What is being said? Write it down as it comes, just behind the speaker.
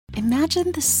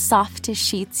Imagine the softest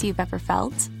sheets you've ever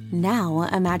felt. Now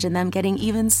imagine them getting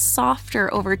even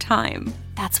softer over time.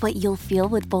 That's what you'll feel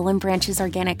with Boll & Branch's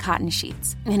organic cotton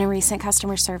sheets. In a recent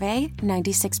customer survey,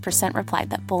 96% replied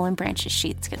that Boll & Branch's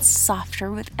sheets get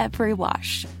softer with every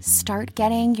wash. Start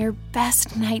getting your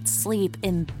best night's sleep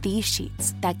in these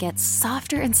sheets that get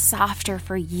softer and softer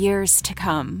for years to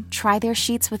come. Try their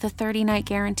sheets with a 30-night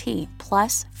guarantee,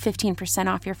 plus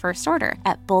 15% off your first order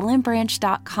at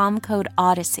bollandbranch.com, code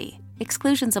Odyssey.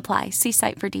 Exclusions apply. See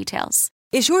site for details.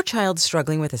 Is your child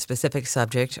struggling with a specific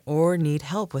subject or need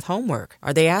help with homework?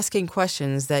 Are they asking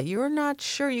questions that you're not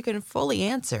sure you can fully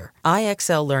answer?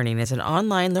 IXL Learning is an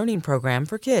online learning program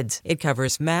for kids. It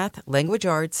covers math, language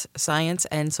arts, science,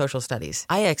 and social studies.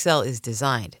 IXL is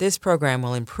designed. This program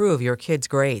will improve your kids'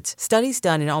 grades. Studies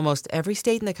done in almost every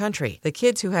state in the country. The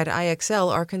kids who had IXL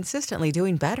are consistently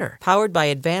doing better. Powered by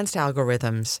advanced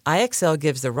algorithms, IXL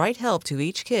gives the right help to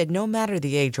each kid no matter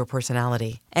the age or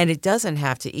personality. And it doesn't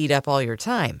have to eat up all your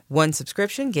time. One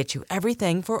subscription gets you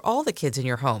everything for all the kids in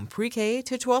your home, pre-K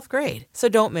to 12th grade. So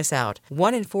don't miss out.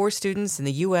 1 in 4 students in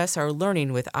the U.S. are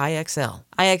learning with IXL.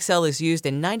 IXL is used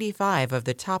in 95 of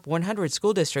the top 100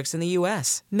 school districts in the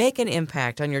U.S. Make an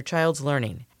impact on your child's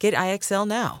learning. Get IXL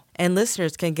now. And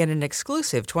listeners can get an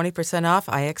exclusive 20% off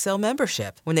IXL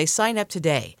membership when they sign up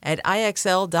today at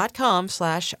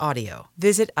IXL.com/audio.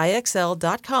 Visit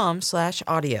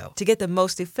IXL.com/audio to get the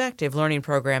most effective learning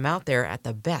program out there at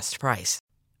the best price.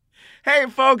 Hey,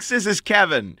 folks, this is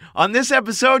Kevin. On this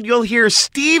episode, you'll hear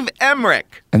Steve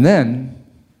Emmerich. And then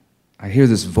I hear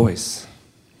this voice.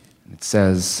 It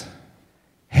says,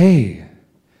 "Hey,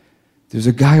 there's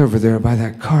a guy over there by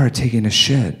that car taking a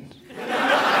shit."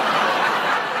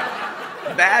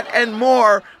 That and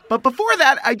more. But before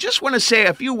that, I just want to say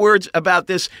a few words about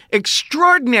this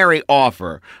extraordinary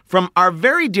offer from our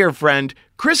very dear friend,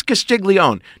 Chris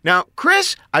Castiglione. Now,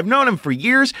 Chris, I've known him for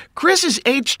years. Chris's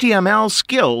HTML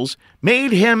skills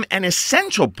made him an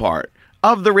essential part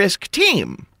of the Risk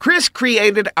team. Chris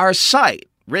created our site,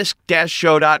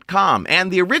 risk-show.com, and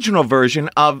the original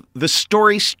version of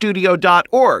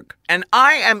thestorystudio.org. And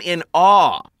I am in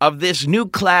awe of this new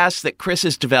class that Chris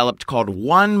has developed called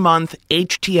 1 Month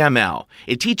HTML.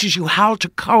 It teaches you how to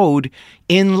code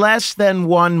in less than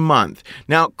 1 month.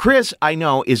 Now, Chris, I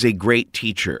know, is a great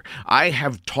teacher. I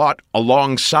have taught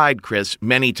alongside Chris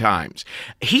many times.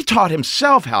 He taught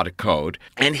himself how to code,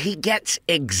 and he gets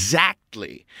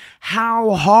exactly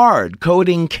how hard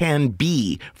coding can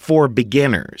be for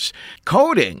beginners.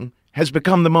 Coding has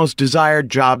become the most desired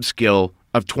job skill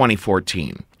of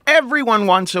 2014. Everyone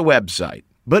wants a website,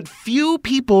 but few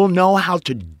people know how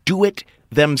to do it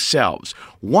themselves.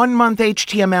 1 Month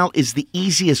HTML is the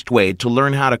easiest way to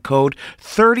learn how to code.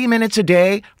 30 minutes a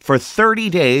day for 30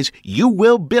 days. You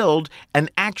will build an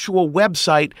actual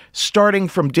website starting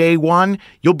from day one.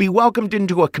 You'll be welcomed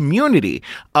into a community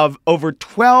of over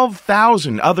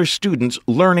 12,000 other students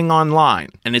learning online.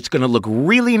 And it's going to look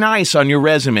really nice on your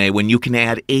resume when you can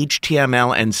add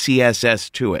HTML and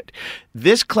CSS to it.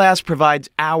 This class provides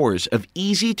hours of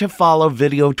easy-to-follow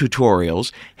video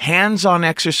tutorials, hands-on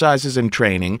exercises and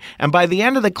training, and by the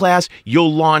end of the class,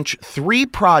 you'll launch 3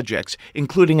 projects,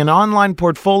 including an online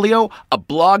portfolio, a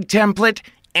blog template,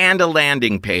 and a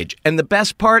landing page. And the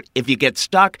best part, if you get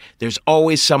stuck, there's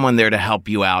always someone there to help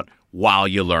you out while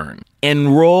you learn.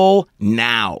 Enroll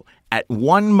now at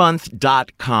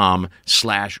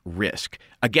onemonth.com/risk.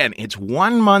 Again, it's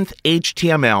 1 Month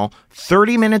HTML,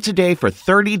 30 minutes a day for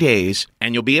 30 days,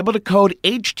 and you'll be able to code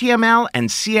HTML and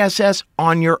CSS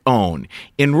on your own.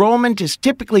 Enrollment is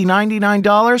typically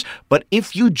 $99, but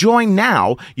if you join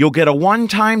now, you'll get a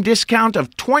one-time discount of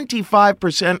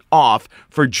 25% off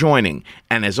for joining.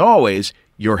 And as always,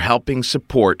 you're helping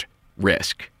support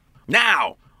Risk.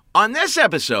 Now, on this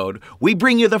episode, we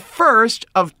bring you the first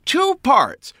of 2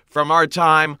 parts from our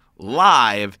time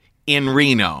live in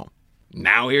Reno.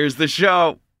 Now here's the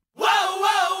show. Whoa,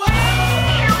 whoa, whoa!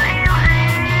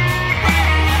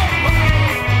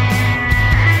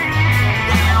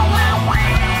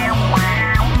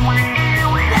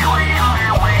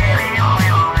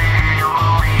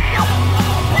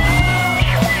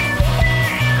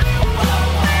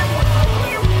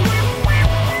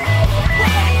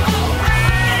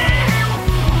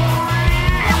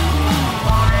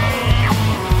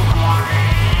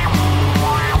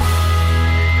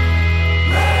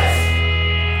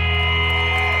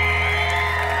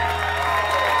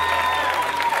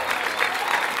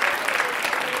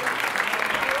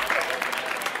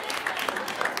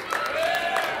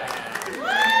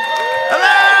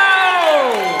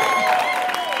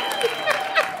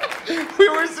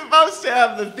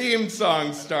 Have the theme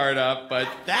song start up, but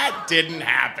that didn't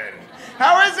happen.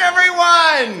 How is everyone?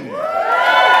 everyone!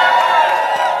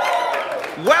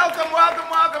 Welcome, welcome,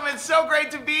 welcome. It's so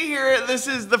great to be here. This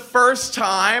is the first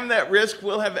time that Risk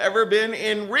will have ever been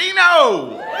in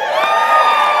Reno.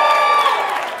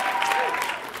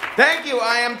 Thank you.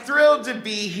 I am thrilled to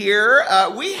be here.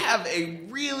 We have a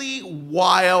really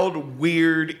wild,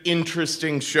 weird,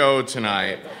 interesting show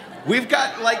tonight. We've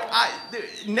got,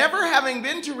 never having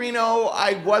been to Reno,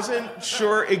 I wasn't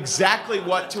sure exactly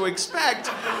what to expect.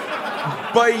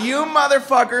 But you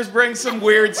motherfuckers bring some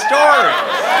weird stories.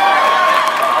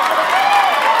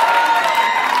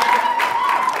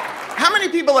 How many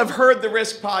people have heard the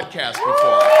Risk podcast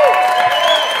before?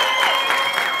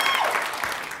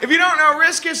 If you don't know,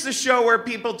 Risk is the show where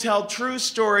people tell true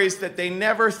stories that they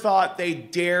never thought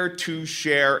they'd dare to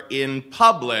share in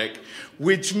public,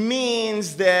 which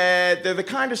means that they're the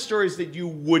kind of stories that you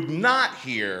would not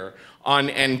hear on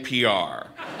NPR.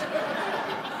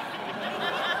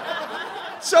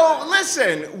 So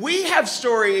listen, we have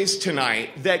stories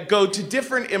tonight that go to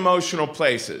different emotional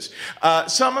places.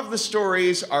 Some of the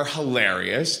stories are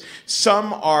hilarious.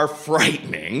 Some are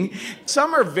frightening.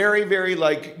 Some are very, very,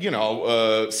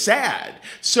 sad.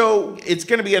 So it's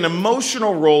going to be an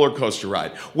emotional roller coaster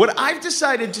ride. What I've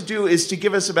decided to do is to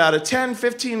give us about a 10,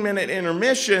 15-minute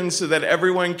intermission so that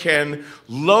everyone can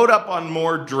load up on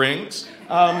more drinks.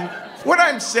 What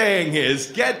I'm saying is,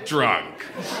 get drunk.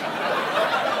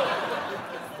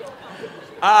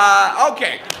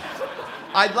 Okay.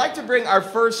 I'd like to bring our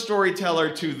first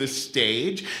storyteller to the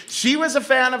stage. She was a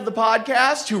fan of the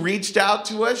podcast who reached out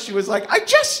to us. She was like, I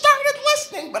just started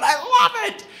listening, but I love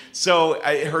it. So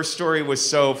her story was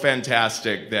so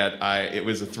fantastic that it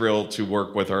was a thrill to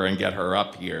work with her and get her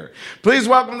up here. Please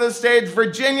welcome to the stage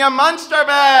Virginia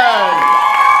Munsterman.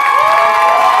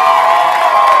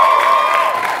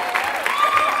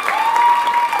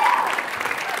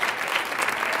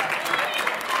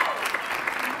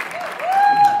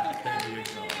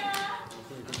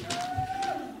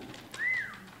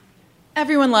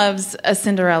 Everyone loves a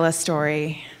Cinderella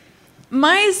story.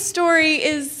 My story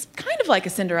is kind of like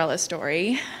a Cinderella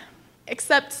story,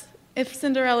 except if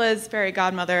Cinderella's fairy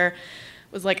godmother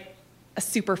was like a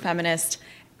super feminist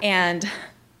and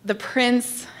the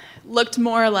prince looked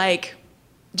more like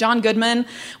John Goodman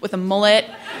with a mullet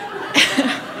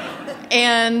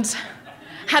and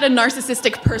had a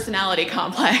narcissistic personality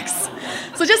complex.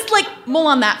 So just mull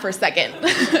on that for a second.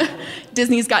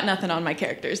 Disney's got nothing on my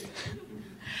characters.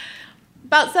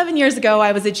 About 7 years ago,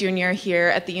 I was a junior here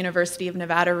at the University of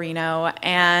Nevada, Reno,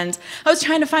 and I was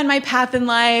trying to find my path in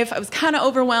life. I was kind of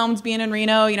overwhelmed being in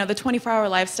Reno. You know, the 24-hour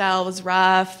lifestyle was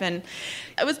rough, and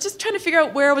I was just trying to figure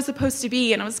out where I was supposed to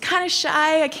be, and I was kind of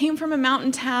shy. I came from a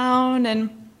mountain town, and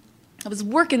I was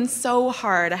working so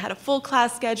hard. I had a full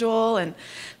class schedule and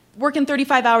working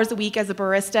 35 hours a week as a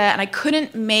barista, and I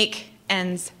couldn't make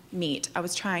ends meet. I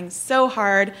was trying so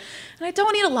hard, and I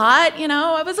don't need a lot,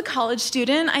 I was a college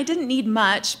student. I didn't need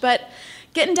much, but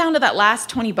getting down to that last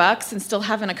 $20 and still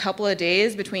having a couple of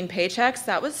days between paychecks,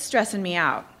 that was stressing me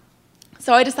out.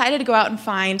 So I decided to go out and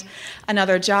find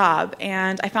another job,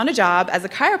 and I found a job as a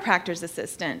chiropractor's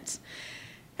assistant.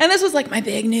 And this was my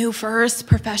big new first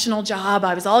professional job.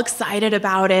 I was all excited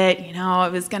about it. I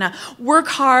was going to work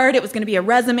hard. It was going to be a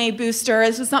resume booster.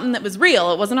 This was something that was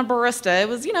real. It wasn't a barista. It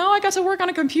was, I got to work on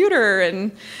a computer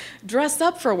and dress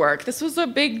up for work. This was a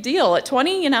big deal at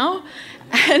 20,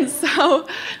 And so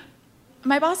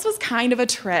my boss was kind of a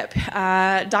trip.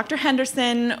 Dr.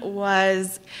 Henderson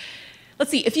was,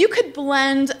 if you could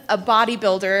blend a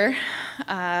bodybuilder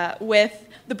with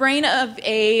the brain of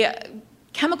a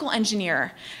chemical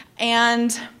engineer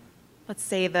and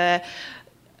the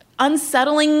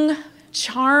unsettling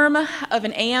charm of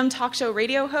an AM talk show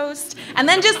radio host, and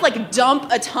then just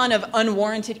dump a ton of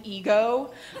unwarranted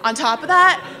ego on top of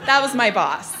that was my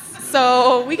boss.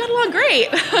 So we got along great.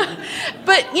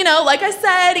 But, like I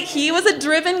said, he was a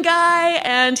driven guy,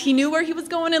 and he knew where he was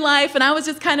going in life, and I was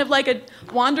just kind of like a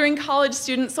wandering college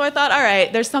student. So I thought, all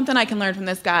right, there's something I can learn from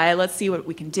this guy. Let's see what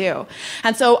we can do.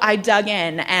 And so I dug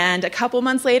in, and a couple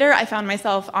months later, I found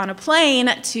myself on a plane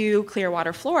to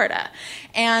Clearwater, Florida.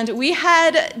 And we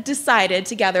had decided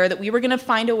together that we were going to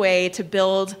find a way to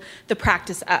build the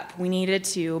practice up. We needed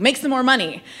to make some more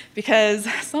money because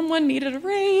someone needed a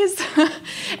raise.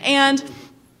 And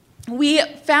we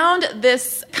found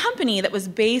this company that was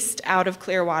based out of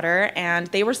Clearwater, and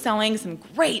they were selling some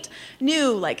great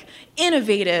new,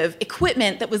 innovative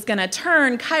equipment that was going to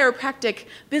turn chiropractic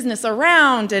business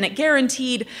around, and it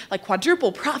guaranteed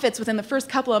quadruple profits within the first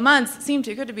couple of months. It seemed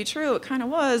too good to be true. It kind of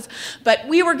was. But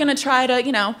we were going to try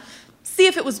to, see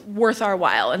if it was worth our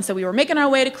while. And so we were making our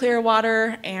way to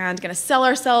Clearwater and going to sell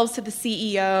ourselves to the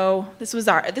CEO. This was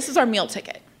our meal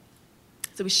ticket.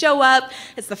 So we show up,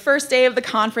 it's the first day of the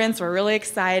conference, we're really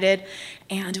excited,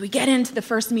 and we get into the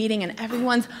first meeting and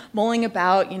everyone's mulling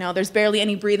about, there's barely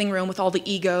any breathing room with all the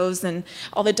egos and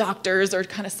all the doctors are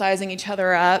kind of sizing each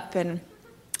other up, and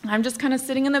I'm just kind of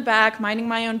sitting in the back, minding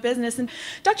my own business, and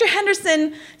Dr.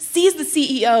 Henderson sees the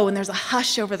CEO, and there's a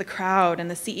hush over the crowd,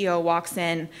 and the CEO walks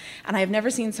in, and I've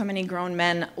never seen so many grown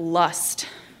men lust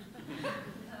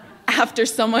after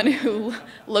someone who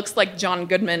looks like John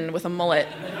Goodman with a mullet.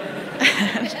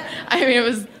 I mean,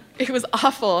 it was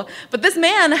awful. But this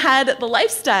man had the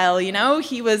lifestyle,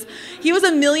 He was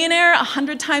a millionaire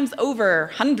 100 times over,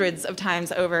 hundreds of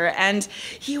times over, and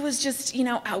he was just,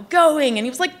 outgoing, and he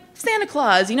was like Santa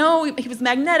Claus, he was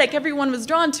magnetic, everyone was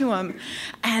drawn to him.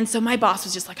 And so my boss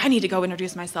was just like, I need to go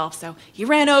introduce myself. So he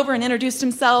ran over and introduced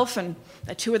himself, and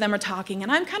the two of them are talking,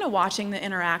 and I'm kind of watching the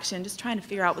interaction, just trying to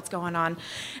figure out what's going on.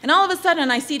 And all of a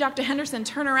sudden, I see Dr. Henderson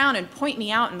turn around and point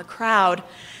me out in the crowd,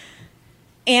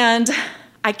 and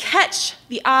I catch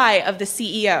the eye of the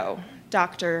CEO,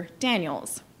 Dr.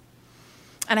 Daniels.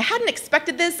 And I hadn't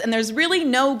expected this, and there's really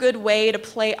no good way to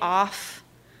play off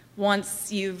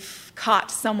once you've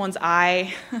caught someone's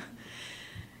eye.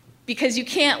 Because you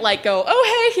can't go,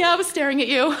 oh, hey, yeah, I was staring at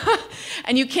you.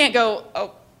 And you can't go,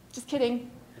 oh, just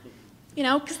kidding.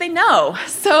 Because they know.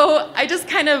 So I just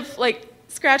kind of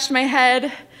scratched my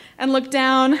head and looked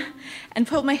down and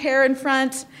pulled my hair in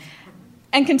front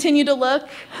and continued to look.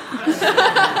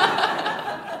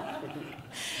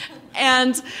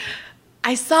 And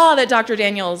I saw that Dr.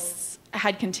 Daniels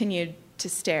had continued to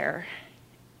stare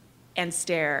and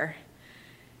stare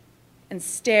and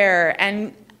stare.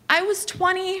 And I was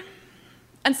 20,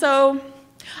 and so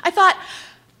I thought,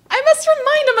 I must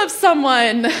remind him of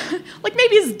someone, like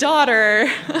maybe his daughter.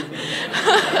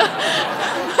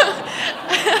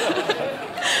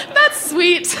 That's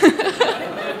sweet.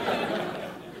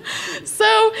 So,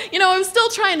 I was still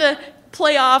trying to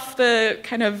play off the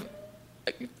kind of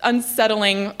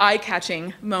unsettling,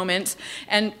 eye-catching moment,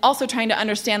 and also trying to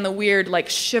understand the weird,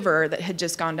 shiver that had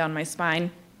just gone down my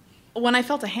spine, when I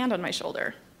felt a hand on my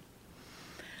shoulder.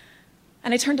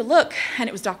 And I turned to look, and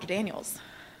it was Dr. Daniels.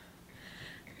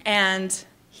 And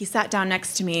he sat down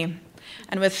next to me,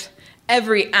 and with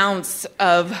every ounce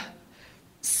of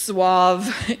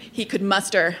suave he could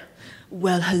muster,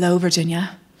 well, hello,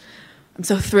 Virginia. I'm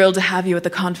so thrilled to have you at the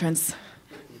conference.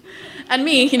 And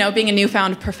me, being a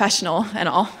newfound professional and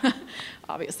all,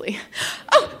 obviously.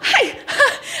 Oh, hi!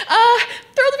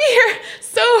 Thrilled to be here.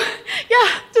 So,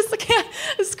 yeah, this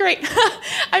is great.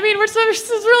 I mean, this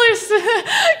is really,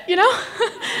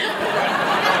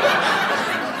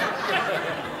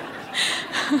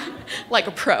 like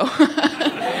a pro.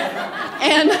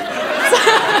 And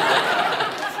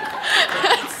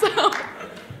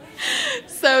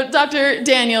so Dr.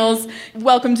 Daniels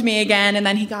welcomed me again, and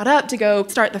then he got up to go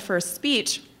start the first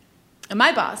speech. And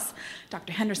my boss,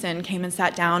 Dr. Henderson, came and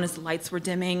sat down as the lights were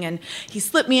dimming, and he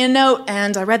slipped me a note,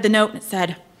 and I read the note, and it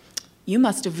said, "You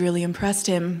must have really impressed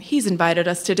him. He's invited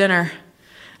us to dinner."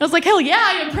 I was like, hell yeah,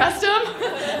 I impressed him.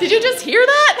 Did you just hear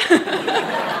that?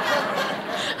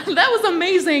 That was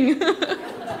amazing.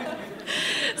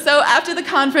 So after the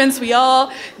conference, we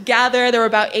all gathered. There were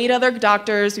about 8 other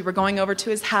doctors. We were going over to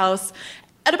his house.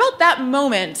 At about that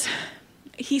moment,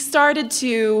 he started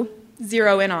to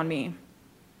zero in on me.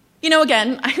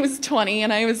 Again, I was 20,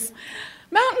 and I was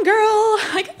mountain girl,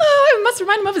 I must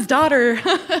remind him of his daughter.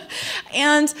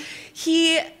 And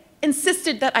he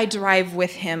insisted that I drive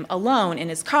with him alone in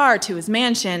his car to his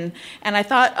mansion. And I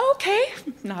thought, okay,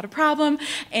 not a problem.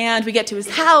 And we get to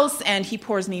his house, and he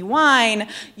pours me wine.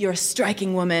 You're a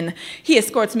striking woman. He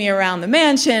escorts me around the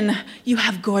mansion. You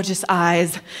have gorgeous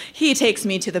eyes. He takes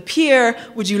me to the pier.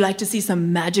 Would you like to see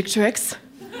some magic tricks?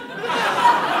 Okay,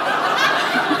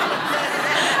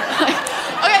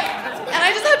 and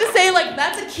I just have to say,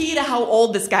 that's a key to how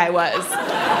old this guy was.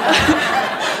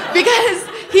 Because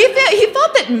he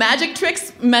thought that magic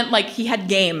tricks meant he had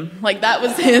game. That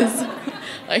was his,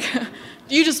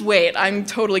 you just wait, I'm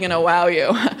totally gonna wow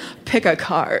you. Pick a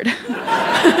card.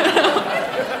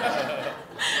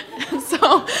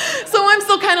 So I'm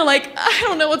still kind of I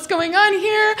don't know what's going on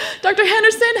here. Dr.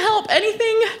 Henderson, help,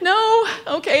 anything? No?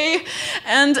 Okay.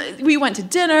 And we went to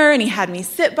dinner, and he had me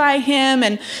sit by him,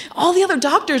 and all the other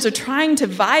doctors are trying to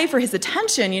vie for his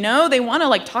attention, They want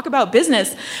to, talk about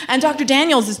business. And Dr.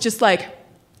 Daniels is just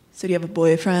so do you have a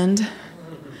boyfriend?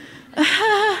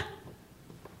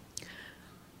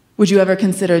 Would you ever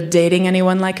consider dating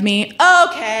anyone like me?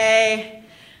 Okay.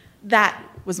 That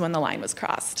was when the line was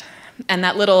crossed. And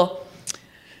that little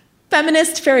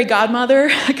feminist fairy godmother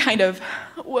kind of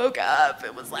woke up.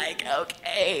 It was like,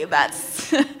 okay,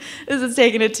 this is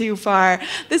taking it too far.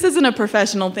 This isn't a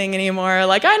professional thing anymore.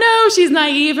 Like, I know she's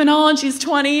naive and all, and she's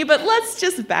 20, but let's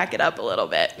just back it up a little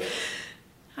bit.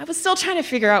 I was still trying to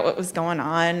figure out what was going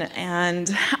on,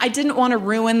 and I didn't want to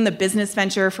ruin the business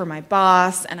venture for my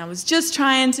boss, and I was just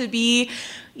trying to be,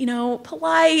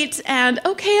 polite, and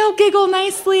okay, I'll giggle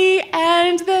nicely,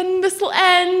 and then this will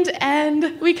end,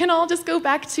 and we can all just go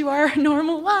back to our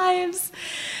normal lives.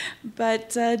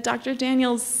 But Dr.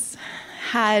 Daniels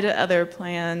had other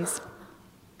plans.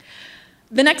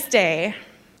 The next day,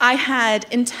 I had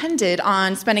intended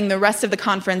on spending the rest of the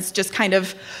conference just kind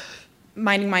of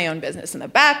minding my own business in the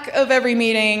back of every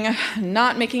meeting,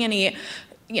 not making any,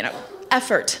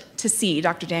 effort to see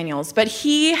Dr. Daniels. But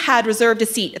he had reserved a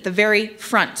seat at the very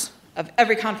front of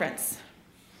every conference.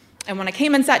 And when I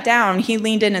came and sat down, he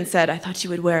leaned in and said, "I thought you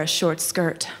would wear a short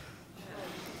skirt."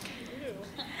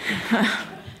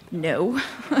 No,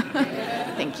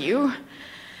 thank you.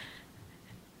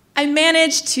 I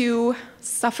managed to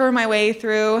suffer my way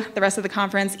through the rest of the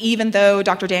conference, even though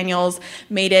Dr. Daniels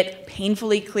made it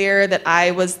painfully clear that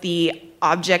I was the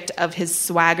object of his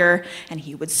swagger, and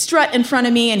he would strut in front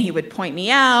of me and he would point me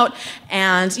out,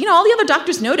 and all the other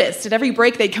doctors noticed. At every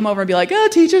break they'd come over and be like, "Oh,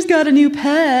 teacher's got a new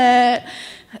pet."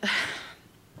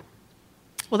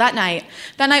 Well, that night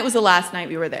was the last night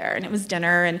we were there, and it was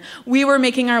dinner, and we were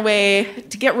making our way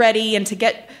to get ready and to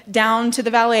get down to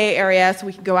the valet area so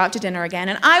we could go out to dinner again,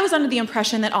 and I was under the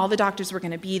impression that all the doctors were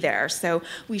going to be there. So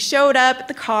we showed up at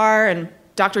the car, and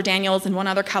Dr. Daniels and one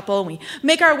other couple, and we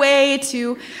make our way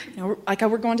to, like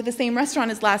we're going to the same restaurant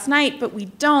as last night, but we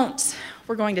don't.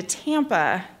 We're going to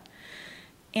Tampa.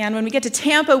 And when we get to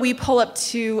Tampa, we pull up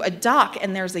to a dock,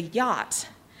 and there's a yacht.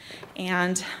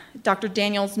 And Dr.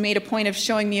 Daniels made a point of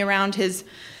showing me around his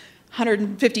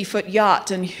 150-foot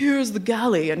yacht, and here's the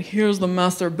galley, and here's the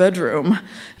master bedroom.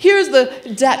 Here's the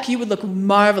deck. You would look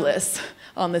marvelous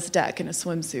on this deck in a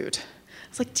swimsuit.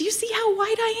 It's like, do you see how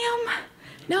wide I am?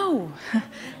 No,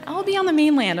 I'll be on the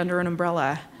mainland under an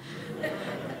umbrella.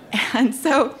 And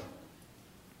so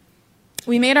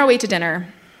we made our way to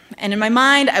dinner, and in my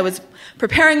mind, I was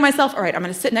preparing myself. All right, I'm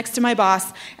going to sit next to my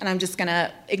boss, and I'm just going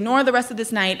to ignore the rest of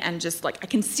this night and just I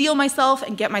can steel myself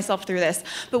and get myself through this.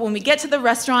 But when we get to the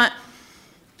restaurant,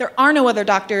 there are no other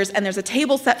doctors, and there's a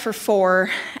table set for 4,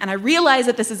 and I realize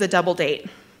that this is a double date.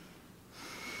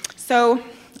 So,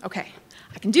 okay,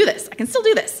 I can do this. I can still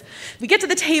do this. We get to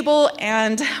the table,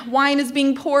 and wine is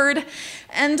being poured,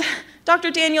 and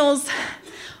Dr. Daniels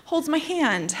holds my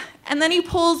hand, and then he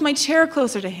pulls my chair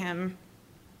closer to him,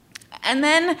 and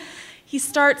then he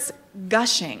starts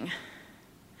gushing.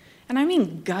 And I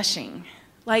mean gushing.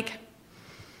 Like,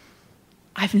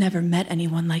 "I've never met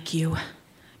anyone like you.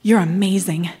 You're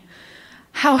amazing.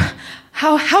 How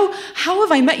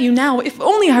have I met you now? If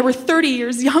only I were 30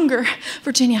 years younger.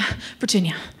 Virginia,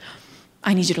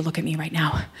 I need you to look at me right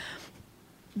now.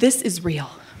 This is real.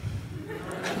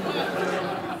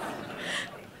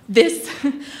 This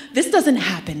doesn't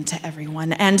happen to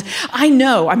everyone. And I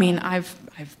know, I've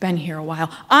been here a while.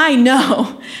 I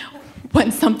know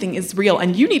when something is real,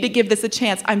 and you need to give this a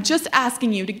chance. I'm just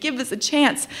asking you to give this a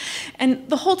chance." And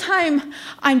the whole time,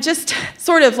 I'm just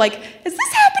sort of like, is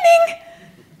this happening?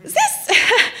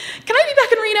 Can I be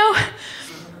back in Reno?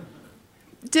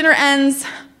 Dinner ends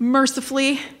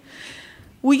mercifully.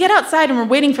 We get outside and we're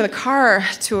waiting for the car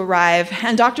to arrive,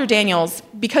 and Dr. Daniels,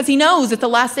 because he knows it's the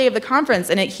last day of the conference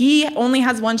and he only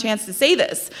has one chance to say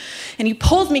this, and he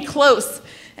pulls me close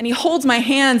and he holds my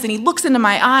hands and he looks into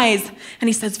my eyes and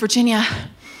he says, Virginia,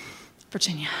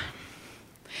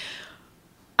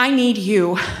 I need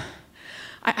you.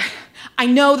 I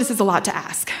know this is a lot to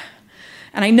ask,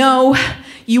 and I know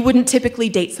you wouldn't typically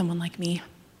date someone like me,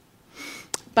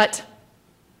 but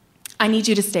I need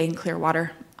you to stay in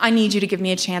Clearwater. I need you to give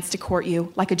me a chance to court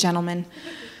you like a gentleman.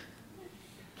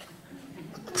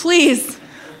 Please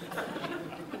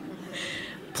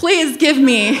give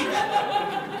me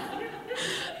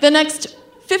the next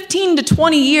 15 to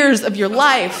 20 years of your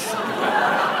life.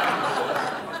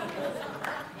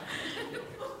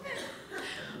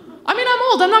 I'm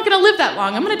old. I'm not going to live that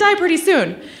long. I'm going to die pretty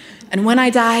soon. And when I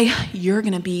die, you're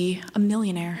going to be a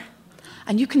millionaire.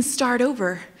 And you can start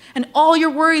over. And all your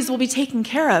worries will be taken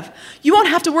care of. You won't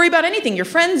have to worry about anything. Your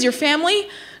friends, your family,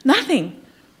 nothing.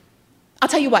 I'll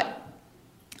tell you what.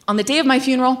 On the day of my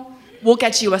funeral, we'll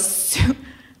get you a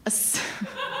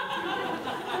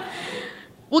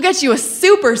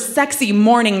super sexy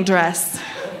mourning dress.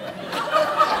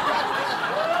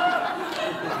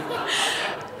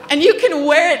 And you can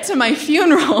wear it to my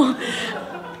funeral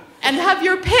and have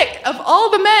your pick of all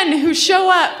the men who show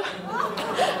up.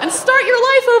 and start your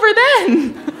life over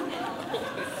then.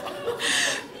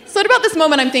 So at about this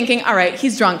moment, I'm thinking, all right,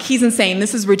 he's drunk, he's insane,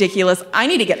 this is ridiculous, I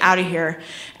need to get out of here.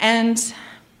 And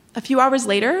a few hours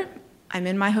later, I'm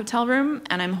in my hotel room,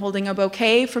 and I'm holding a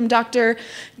bouquet from Dr.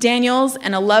 Daniels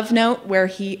and a love note where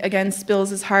he, again, spills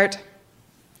his heart,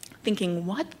 thinking,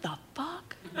 what the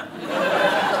fuck?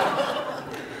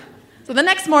 So the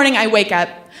next morning, I wake up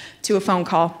to a phone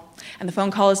call. And the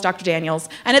phone call is Dr. Daniels.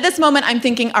 And at this moment, I'm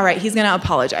thinking, all right, he's going to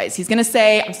apologize. He's going to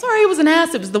say, I'm sorry, it was an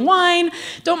ass. It was the wine.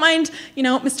 Don't mind,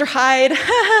 Mr. Hyde.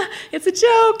 It's a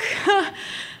joke.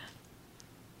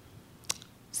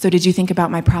 So did you think about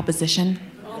my proposition?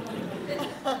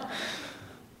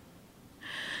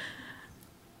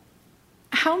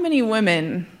 How many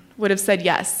women would have said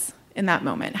yes in that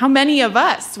moment? How many of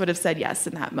us would have said yes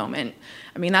in that moment?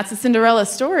 I mean, that's a Cinderella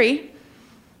story.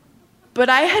 But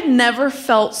I had never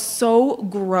felt so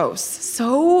gross,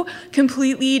 so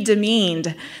completely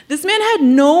demeaned. This man had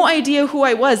no idea who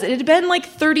I was. It had been like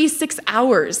 36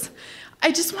 hours.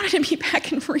 I just wanted to be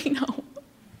back in Reno.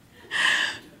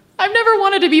 I've never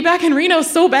wanted to be back in Reno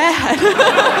so bad.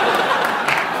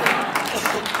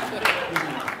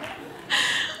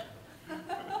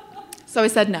 So I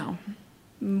said no.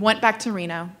 Went back to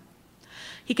Reno.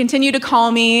 He continued to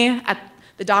call me at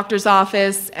the doctor's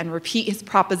office and repeat his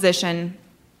proposition.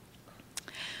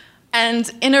 And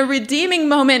in a redeeming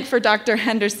moment for Dr.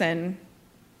 Henderson,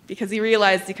 because he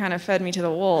realized he kind of fed me to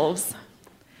the wolves,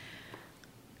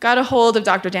 got a hold of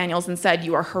Dr. Daniels and said,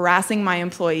 you are harassing my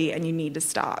employee and you need to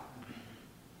stop.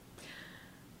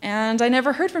 And I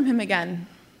never heard from him again.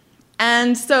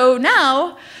 And so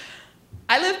now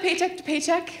I live paycheck to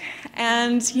paycheck,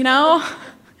 and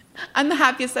I'm the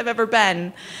happiest I've ever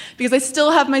been because I still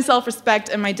have my self-respect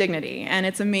and my dignity, and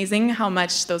it's amazing how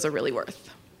much those are really worth.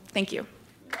 Thank you.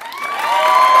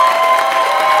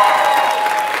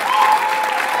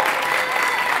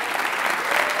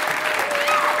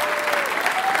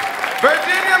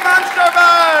 Virginia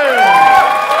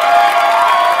Munsterberg!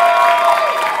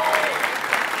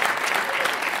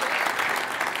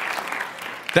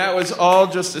 That was all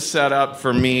just a setup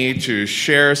for me to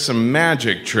share some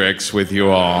magic tricks with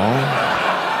you all.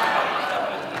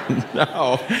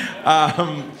 No.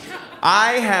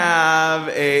 I have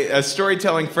a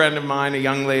storytelling friend of mine, a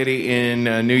young lady in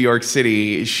New York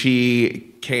City. She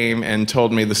came and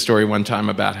told me the story one time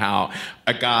about how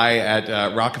a guy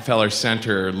at Rockefeller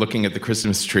Center looking at the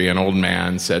Christmas tree, an old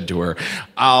man, said to her,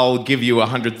 I'll give you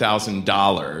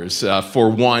 $100,000 for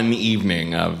one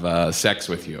evening of sex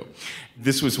with you.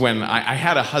 This was when I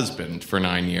had a husband for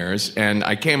 9 years, and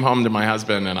I came home to my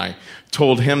husband and I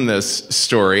told him this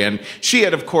story. And she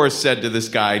had, of course, said to this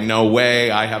guy, no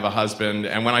way, I have a husband.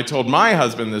 And when I told my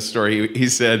husband this story, he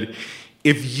said,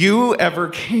 if you ever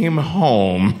came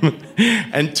home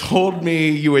and told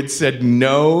me you had said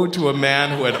no to a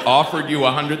man who had offered you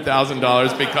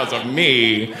 $100,000 because of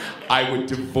me, I would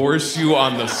divorce you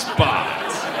on the spot.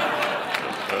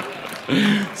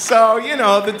 So,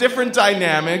 the different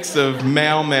dynamics of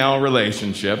male-male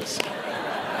relationships.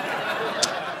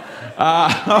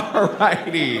 All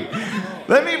righty.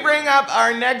 Let me bring up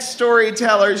our next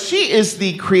storyteller. She is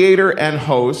the creator and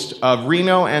host of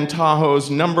Reno and Tahoe's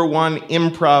 #1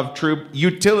 improv troupe,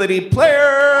 Utility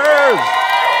Players.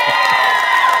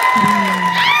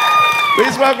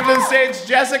 Please welcome to the stage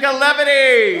Jessica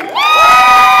Levity.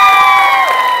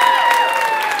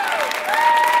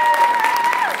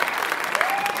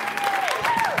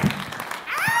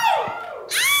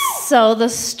 So the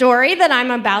story that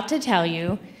I'm about to tell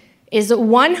you is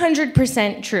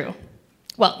 100% true.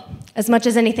 Well, as much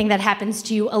as anything that happens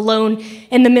to you alone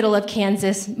in the middle of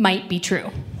Kansas might be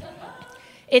true.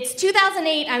 It's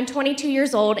 2008, I'm 22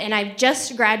 years old, and I've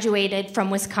just graduated from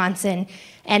Wisconsin,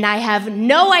 and I have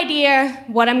no idea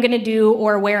what I'm gonna do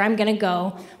or where I'm gonna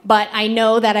go, but I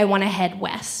know that I wanna head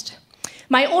west.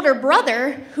 My older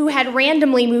brother, who had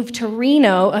randomly moved to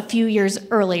Reno a few years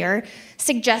earlier,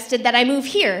 suggested that I move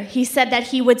here. He said that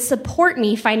he would support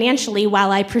me financially while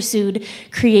I pursued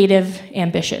creative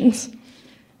ambitions.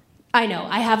 I know,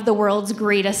 I have the world's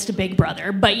greatest big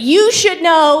brother, but you should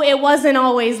know it wasn't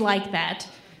always like that.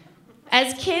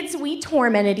 As kids, we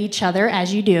tormented each other,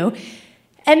 as you do.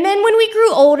 And then when we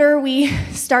grew older, we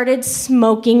started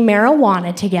smoking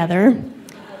marijuana together.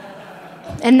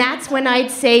 And that's when I'd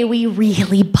say we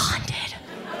really bonded.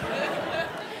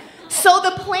 So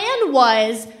the plan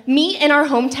was meet in our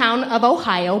hometown of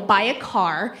Ohio, buy a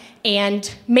car,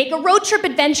 and make a road trip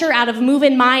adventure out of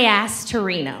moving my ass to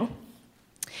Reno.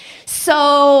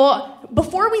 So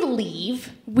before we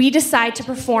leave, we decide to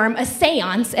perform a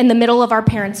seance in the middle of our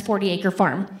parents' 40-acre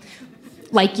farm,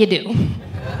 like you do.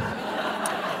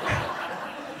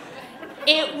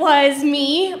 It was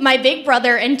me, my big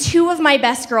brother, and two of my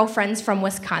best girlfriends from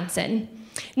Wisconsin.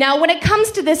 Now, when it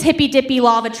comes to this hippy-dippy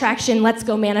law of attraction, let's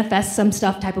go manifest some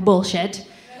stuff type of bullshit,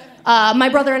 my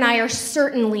brother and I are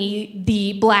certainly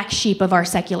the black sheep of our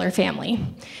secular family.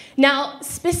 Now,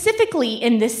 specifically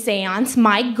in this seance,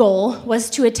 my goal was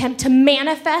to attempt to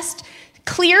manifest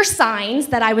clear signs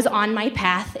that I was on my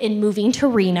path in moving to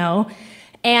Reno,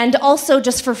 and also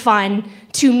just for fun,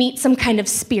 to meet some kind of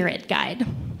spirit guide.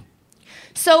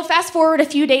 So fast forward a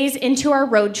few days into our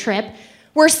road trip,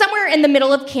 we're somewhere in the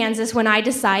middle of Kansas when I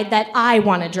decide that I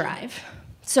want to drive.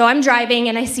 So I'm driving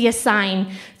and I see a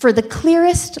sign for the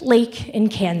clearest lake in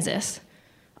Kansas.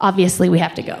 Obviously, we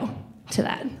have to go to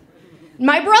that.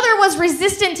 My brother was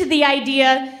resistant to the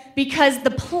idea because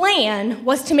the plan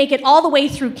was to make it all the way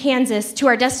through Kansas to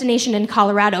our destination in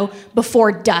Colorado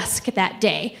before dusk that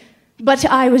day. But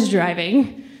I was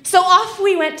driving. So off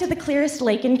we went to the clearest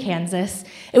lake in Kansas.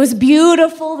 It was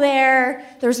beautiful there.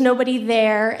 There was nobody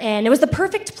there, and it was the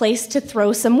perfect place to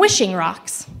throw some wishing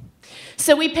rocks.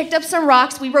 So we picked up some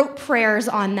rocks, we wrote prayers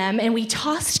on them, and we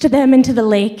tossed them into the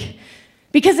lake.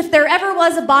 Because if there ever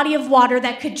was a body of water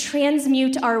that could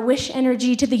transmute our wish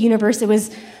energy to the universe, it was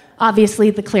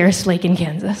obviously the clearest lake in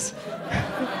Kansas.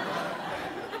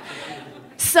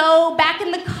 So back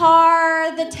in the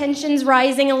car, the tension's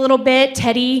rising a little bit.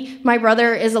 Teddy, my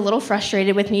brother, is a little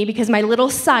frustrated with me because my little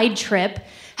side trip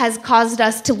has caused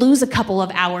us to lose a couple of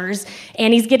hours,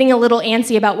 and he's getting a little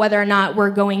antsy about whether or not we're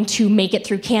going to make it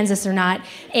through Kansas or not,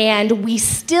 and we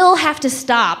still have to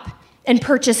stop and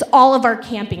purchase all of our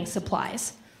camping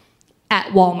supplies at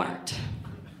Walmart.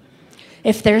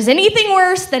 If there's anything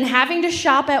worse than having to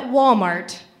shop at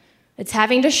Walmart, it's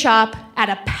having to shop at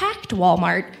a packed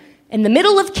Walmart in the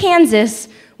middle of Kansas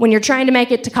when you're trying to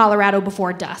make it to Colorado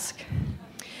before dusk.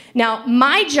 Now,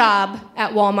 my job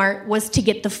at Walmart was to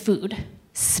get the food,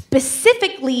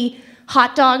 specifically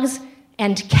hot dogs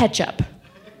and ketchup.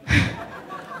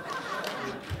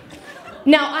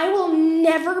 Now, I will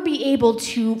never be able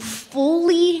to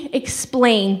fully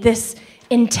explain this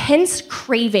intense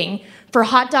craving for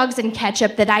hot dogs and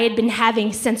ketchup that I had been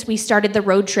having since we started the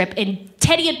road trip, and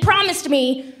Teddy had promised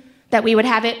me that we would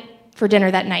have it for dinner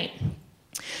that night.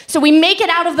 So we make it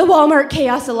out of the Walmart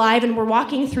chaos alive, and we're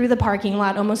walking through the parking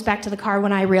lot, almost back to the car,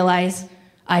 when I realize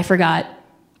I forgot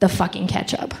the fucking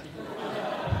ketchup.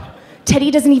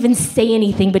 Teddy doesn't even say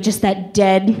anything, but just that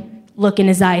dead look in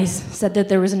his eyes said that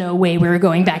there was no way we were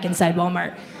going back inside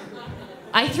Walmart.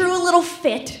 I threw a little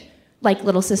fit, like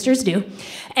little sisters do,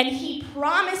 and he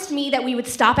promised me that we would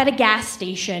stop at a gas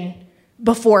station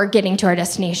before getting to our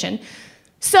destination.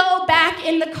 So back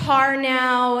in the car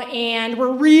now, and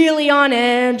we're really on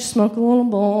edge, smoke a little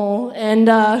bowl,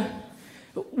 and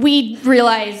we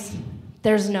realize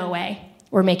there's no way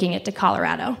we're making it to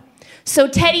Colorado. So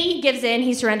Teddy gives in,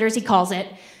 he surrenders, he calls it,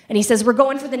 and he says, we're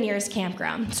going for the nearest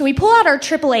campground. So we pull out our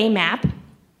AAA map,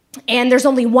 and there's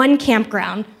only one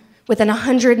campground within a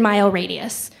 100-mile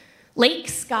radius, Lake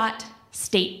Scott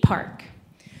State Park.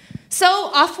 So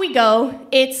off we go.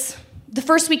 It's the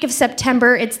first week of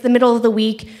September. It's the middle of the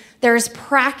week. There's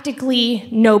practically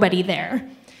nobody there.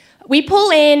 We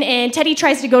pull in, and Teddy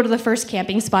tries to go to the first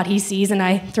camping spot he sees, and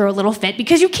I throw a little fit,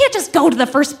 because you can't just go to the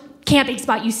first camping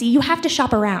spot you see. You have to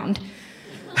shop around.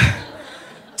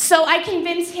 So I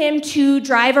convince him to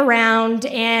drive around,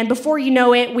 and before you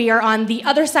know it, we are on the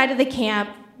other side of the camp.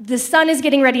 The sun is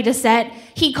getting ready to set.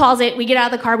 He calls it. We get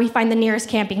out of the car. We find the nearest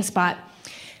camping spot.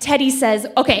 Teddy says,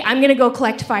 okay, I'm going to go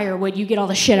collect firewood. You get all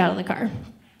the shit out of the car.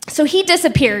 So he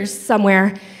disappears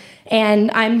somewhere,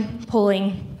 and I'm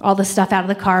pulling all the stuff out of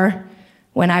the car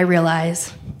when I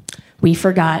realize we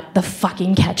forgot the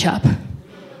fucking ketchup.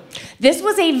 This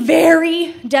was a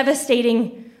very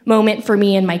devastating moment for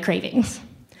me and my cravings.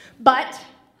 But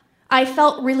I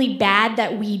felt really bad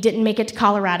that we didn't make it to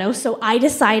Colorado, so I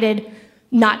decided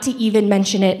not to even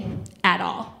mention it at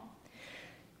all.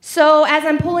 So as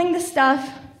I'm pulling the stuff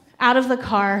out of the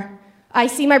car, I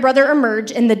see my brother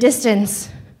emerge in the distance,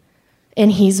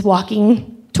 and he's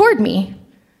walking toward me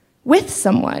with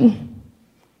someone.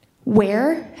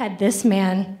 Where had this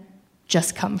man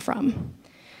just come from?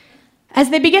 As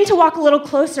they begin to walk a little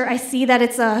closer, I see that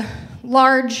it's a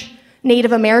large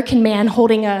Native American man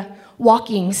holding a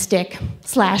walking stick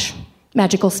 /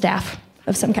 magical staff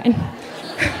of some kind.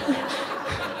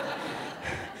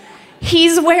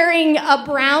 He's wearing a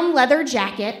brown leather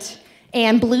jacket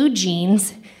and blue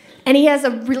jeans, and he has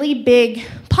a really big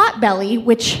pot belly,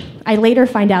 which I later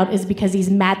find out is because he's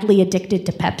madly addicted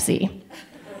to Pepsi.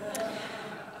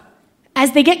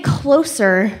 As they get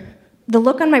closer, the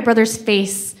look on my brother's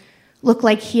face looked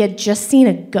like he had just seen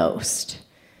a ghost.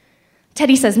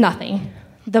 Teddy says nothing,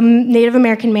 the Native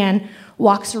American man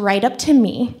walks right up to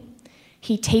me.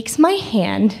 He takes my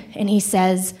hand and he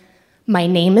says, "My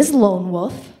name is Lone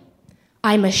Wolf.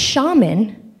 I'm a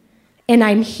shaman, and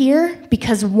I'm here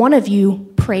because one of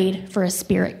you prayed for a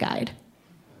spirit guide."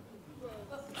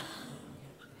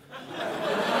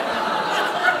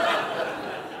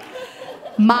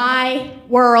 My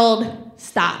world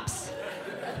stops.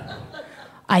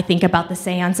 I think about the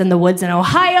seance in the woods in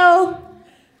Ohio.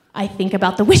 I think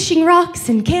about the wishing rocks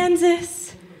in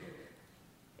Kansas.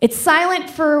 It's silent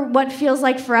for what feels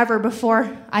like forever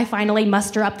before I finally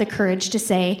muster up the courage to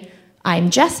say, "I'm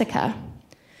Jessica."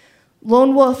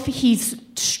 Lone Wolf, he's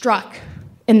struck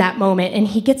in that moment, and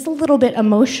he gets a little bit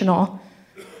emotional.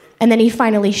 And then he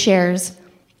finally shares,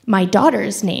 "My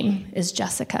daughter's name is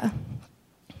Jessica."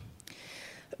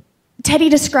 Teddy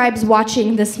describes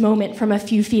watching this moment from a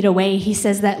few feet away. He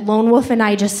says that Lone Wolf and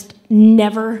I just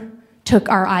never took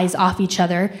our eyes off each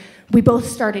other. We both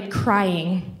started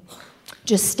crying,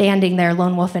 just standing there,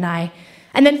 Lone Wolf and I.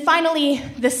 And then finally,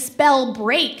 the spell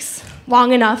breaks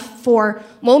long enough for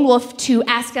Lone Wolf to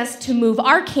ask us to move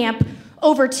our camp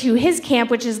over to his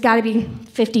camp, which has got to be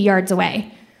 50 yards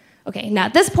away. Okay, now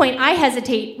at this point, I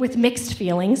hesitate with mixed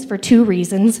feelings for two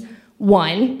reasons.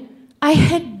 One, I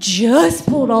had just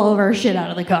pulled all of our shit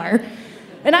out of the car,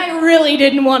 and I really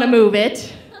didn't want to move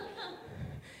it.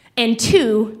 And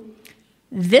two,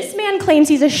 this man claims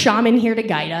he's a shaman here to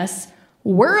guide us.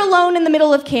 We're alone in the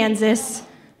middle of Kansas.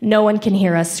 No one can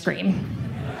hear us scream.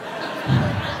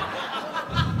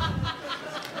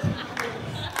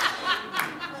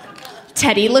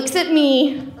 Teddy looks at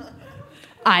me.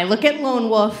 I look at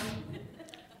Lone Wolf.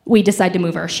 We decide to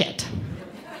move our shit.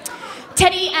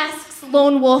 Teddy asks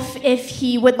Lone Wolf if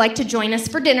he would like to join us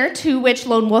for dinner, to which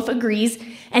Lone Wolf agrees,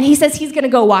 and he says he's going to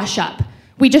go wash up.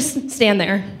 We just stand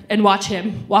there and watch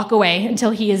him walk away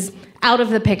until he is out of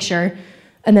the picture.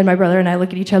 And then my brother and I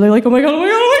look at each other like, oh my God, oh my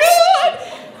God, oh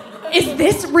my God! Is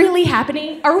this really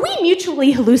happening? Are we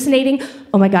mutually hallucinating?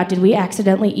 Oh my God, did we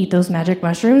accidentally eat those magic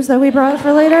mushrooms that we brought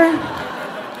for later?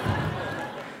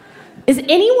 Is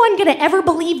anyone going to ever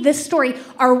believe this story?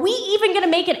 Are we even going to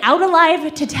make it out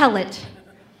alive to tell it?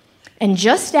 And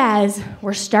just as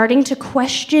we're starting to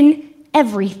question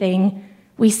everything,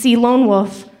 we see Lone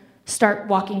Wolf start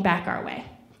walking back our way.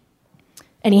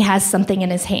 And he has something in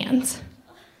his hands.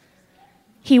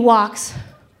 He walks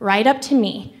right up to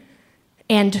me,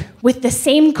 and with the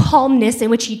same calmness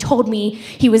in which he told me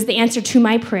he was the answer to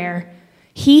my prayer,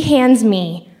 he hands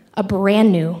me a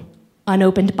brand new,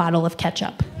 unopened bottle of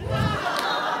ketchup.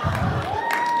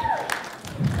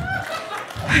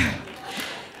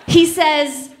 He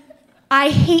says, "I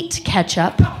hate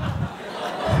ketchup,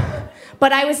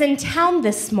 but I was in town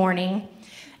this morning,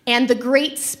 and the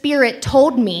Great Spirit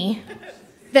told me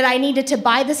that I needed to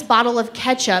buy this bottle of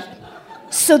ketchup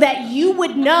so that you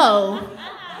would know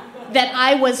that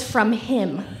I was from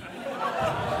him."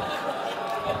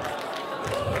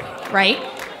 Right?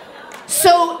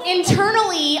 So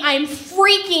internally, I'm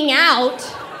freaking out.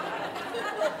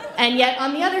 And yet,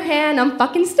 on the other hand, I'm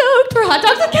fucking stoked for hot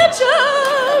dogs and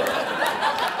ketchup.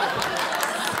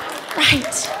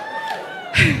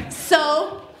 Right.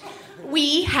 So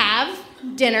we have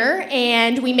dinner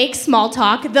and we make small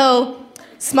talk, though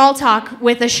small talk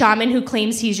with a shaman who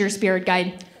claims he's your spirit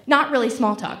guide. Not really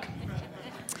small talk.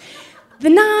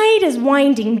 The night is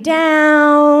winding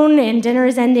down and dinner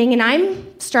is ending, and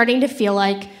I'm starting to feel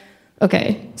like,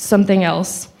 okay, something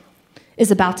else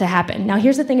is about to happen. Now,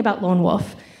 here's the thing about Lone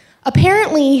Wolf.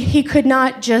 Apparently, he could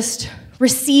not just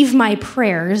receive my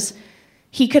prayers,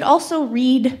 he could also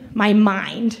read my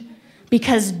mind,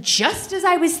 because just as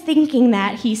I was thinking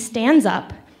that, he stands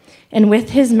up, and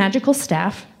with his magical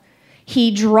staff,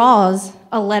 he draws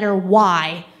a letter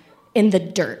Y in the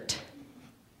dirt.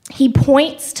 He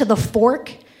points to the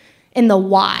fork in the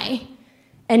Y,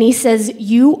 and he says,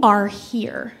 "You are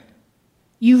here.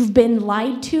 You've been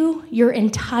lied to your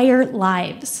entire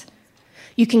lives.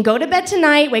 You can go to bed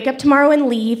tonight, wake up tomorrow and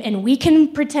leave, and we can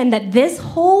pretend that this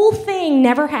whole thing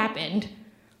never happened.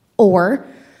 Or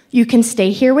you can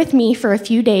stay here with me for a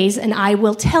few days, and I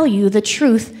will tell you the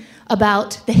truth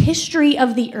about the history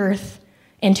of the earth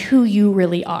and who you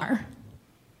really are."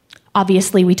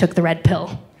 Obviously, we took the red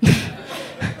pill.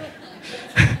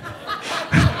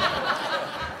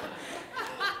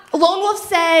 Lone Wolf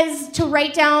says to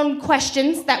write down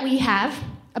questions that we have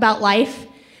about life,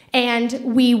 and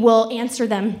we will answer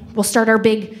them. We'll start our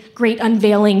big, great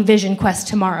unveiling vision quest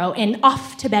tomorrow, and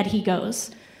off to bed he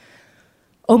goes.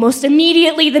 Almost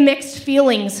immediately, the mixed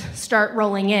feelings start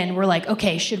rolling in. We're like,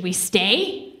 okay, should we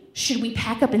stay? Should we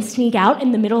pack up and sneak out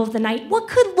in the middle of the night? What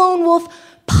could Lone Wolf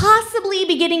possibly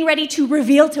be getting ready to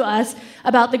reveal to us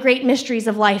about the great mysteries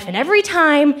of life. And every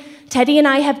time Teddy and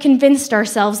I have convinced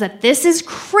ourselves that this is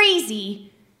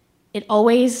crazy, it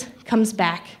always comes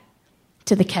back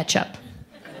to the ketchup.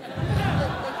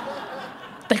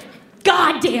 The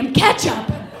goddamn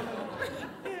ketchup!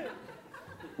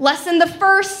 Lesson the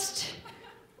first: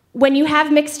 when you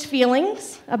have mixed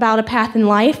feelings about a path in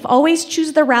life, always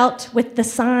choose the route with the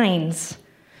signs.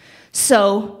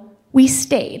 So we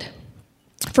stayed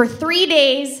for 3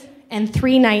 days and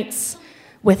 3 nights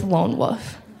with Lone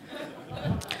Wolf.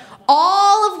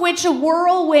 All of which a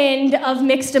whirlwind of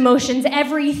mixed emotions,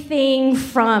 everything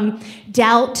from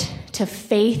doubt to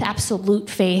faith, absolute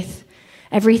faith,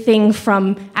 everything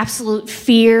from absolute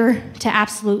fear to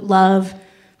absolute love.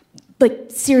 Like,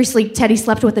 seriously, Teddy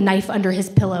slept with a knife under his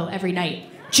pillow every night,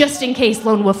 just in case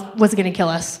Lone Wolf was gonna kill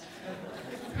us.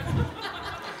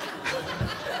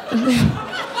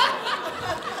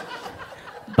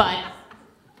 But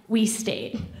we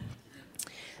stayed.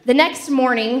 The next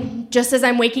morning, just as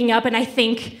I'm waking up and I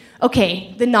think,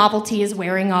 okay, the novelty is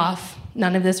wearing off,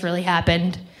 none of this really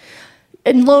happened,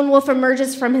 and Lone Wolf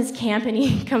emerges from his camp and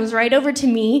he comes right over to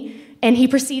me and he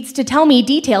proceeds to tell me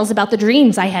details about the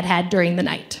dreams I had had during the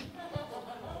night.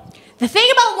 The thing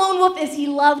about Lone Wolf is he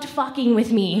loved fucking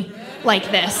with me like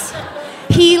this.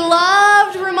 He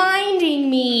loved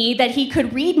reminding me that he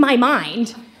could read my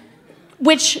mind,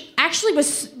 which actually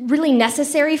was really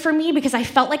necessary for me because I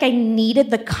felt like I needed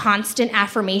the constant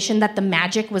affirmation that the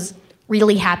magic was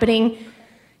really happening.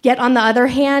 Yet on the other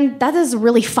hand, that is a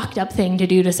really fucked up thing to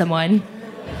do to someone.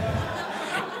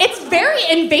 It's very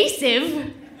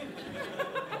invasive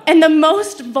and the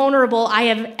most vulnerable I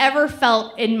have ever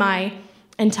felt in my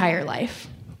entire life.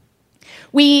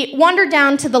 We wandered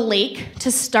down to the lake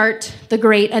to start the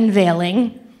great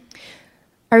unveiling.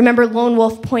 I remember Lone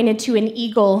Wolf pointed to an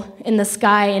eagle in the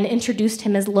sky and introduced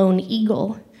him as Lone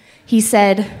Eagle. He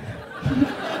said,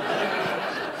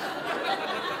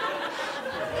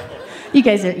 you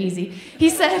guys are easy. He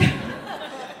said,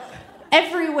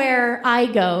 everywhere I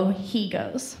go, he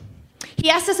goes. He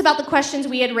asked us about the questions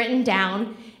we had written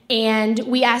down, and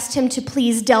we asked him to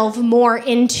please delve more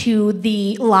into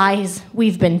the lies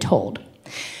we've been told.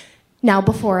 Now,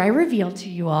 before I reveal to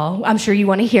you all, I'm sure you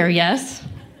want to hear, yes?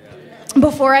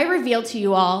 Before I reveal to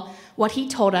you all what he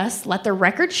told us, let the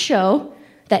record show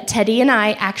that Teddy and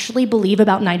I actually believe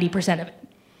about 90% of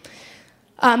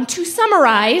it. To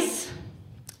summarize,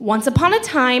 once upon a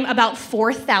time, about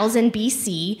 4,000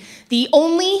 BC, the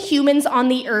only humans on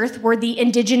the earth were the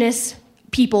indigenous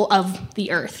people of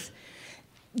the earth.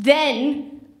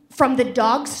 Then, from the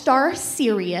dog star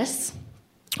Sirius,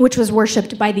 which was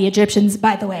worshipped by the Egyptians,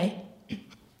 by the way,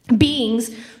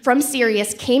 beings from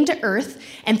Sirius came to Earth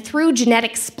and through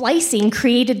genetic splicing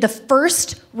created the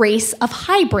first race of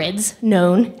hybrids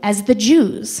known as the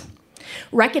Jews,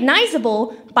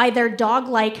 recognizable by their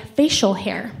dog-like facial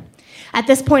hair. At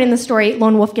this point in the story,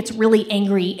 Lone Wolf gets really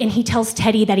angry and he tells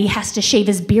Teddy that he has to shave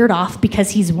his beard off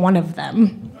because he's one of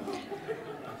them.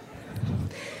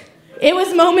 It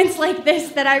was moments like this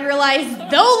that I realized,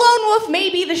 though Lone Wolf may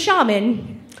be the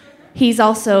shaman, he's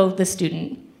also the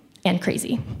student and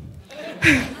crazy.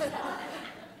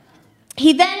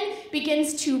 He then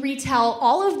begins to retell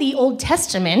all of the Old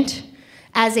Testament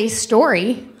as a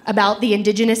story about the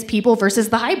indigenous people versus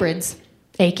the hybrids,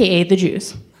 aka the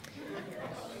Jews.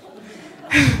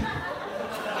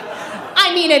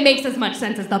 I mean, it makes as much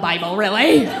sense as the Bible,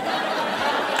 really.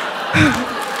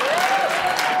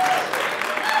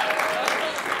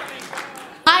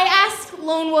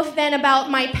 Lone Wolf then about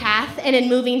my path and in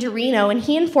moving to Reno, and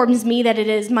he informs me that it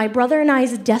is my brother and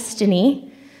I's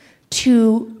destiny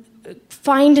to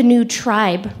find a new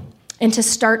tribe and to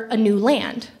start a new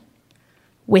land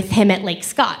with him at Lake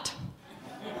Scott.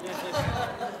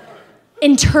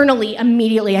 Internally,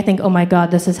 immediately, I think, oh my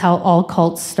God, this is how all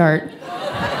cults start.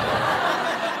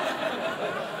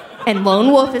 And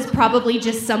Lone Wolf is probably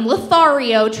just some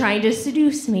Lothario trying to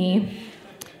seduce me.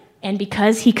 And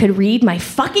because he could read my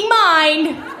fucking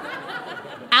mind,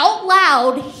 out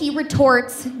loud, he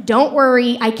retorts, "Don't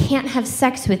worry, I can't have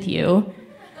sex with you.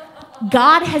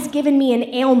 God has given me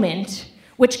an ailment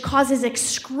which causes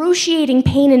excruciating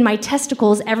pain in my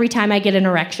testicles every time I get an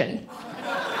erection."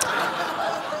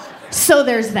 So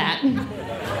there's that.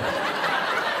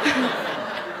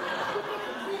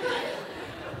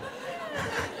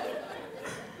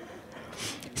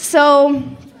 So...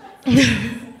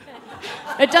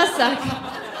 It does suck.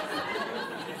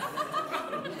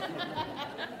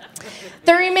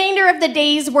 The remainder of the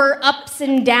days were ups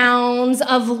and downs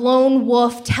of Lone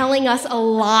Wolf telling us a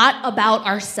lot about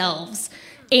ourselves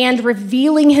and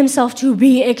revealing himself to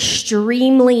be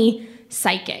extremely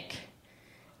psychic.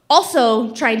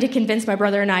 Also trying to convince my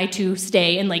brother and I to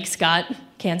stay in Lake Scott,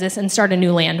 Kansas, and start a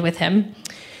new land with him.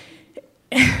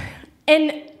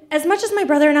 And as much as my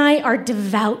brother and I are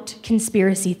devout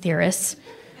conspiracy theorists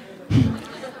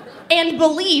and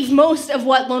believe most of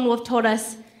what Lone Wolf told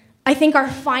us, I think our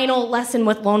final lesson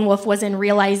with Lone Wolf was in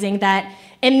realizing that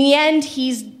in the end,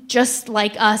 he's just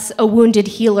like us, a wounded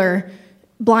healer,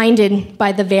 blinded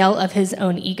by the veil of his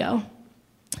own ego.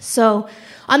 So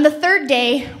on the third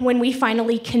day, when we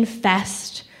finally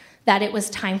confessed that it was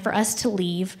time for us to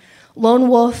leave, Lone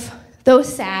Wolf, though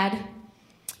sad,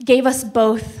 gave us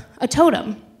both a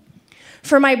totem.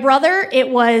 For my brother, it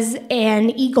was an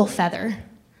eagle feather,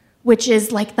 which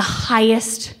is like the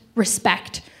highest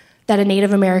respect that a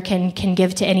Native American can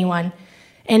give to anyone.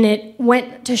 And it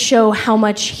went to show how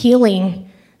much healing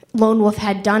Lone Wolf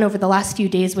had done over the last few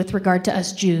days with regard to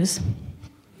us Jews.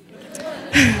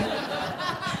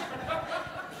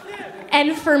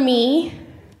 And for me,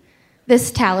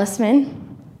 this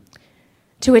talisman,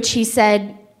 to which he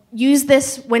said, use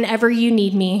this whenever you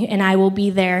need me, and I will be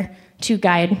there to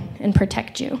guide and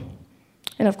protect you.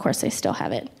 And of course, I still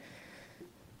have it.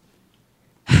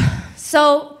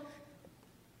 So,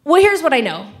 well, here's what I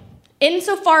know.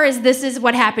 Insofar as this is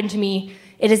what happened to me,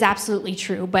 it is absolutely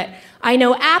true, but I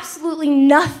know absolutely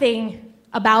nothing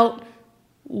about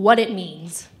what it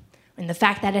means and the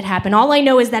fact that it happened. All I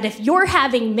know is that if you're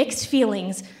having mixed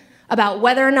feelings about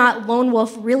whether or not Lone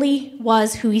Wolf really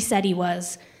was who he said he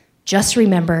was, just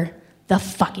remember the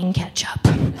fucking ketchup.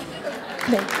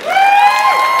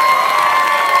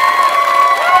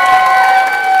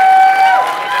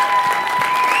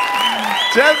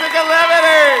 Jessica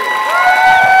Levity!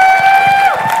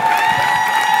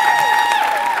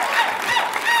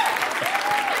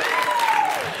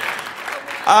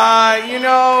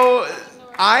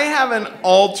 I have an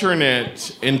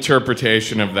alternate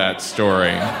interpretation of that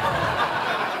story.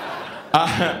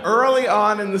 Early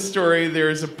on in the story,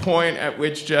 there's a point at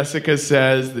which Jessica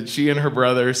says that she and her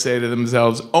brother say to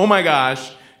themselves, oh my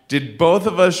gosh, did both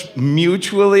of us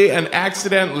mutually and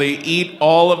accidentally eat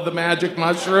all of the magic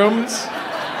mushrooms?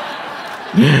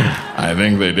 I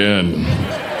think they did.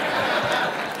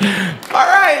 All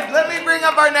right, let me bring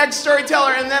up our next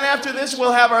storyteller, and then after this,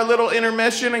 we'll have our little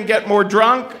intermission and get more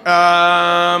drunk.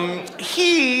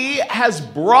 He has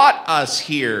brought us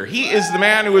here. He is the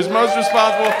man who is most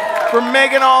responsible for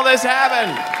making all this happen.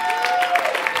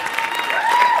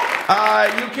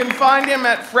 You can find him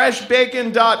at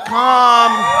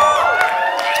freshbacon.com.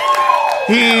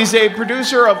 He's a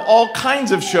producer of all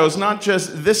kinds of shows, not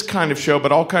just this kind of show,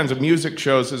 but all kinds of music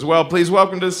shows as well. Please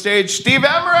welcome to the stage, Steve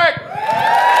Emmerich.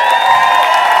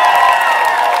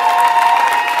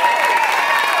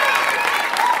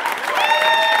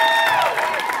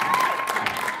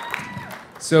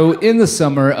 So in the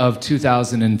summer of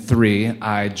 2003,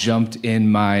 I jumped in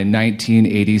my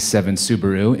 1987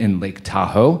 Subaru in Lake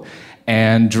Tahoe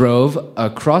and drove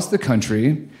across the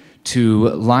country to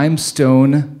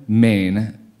Limestone,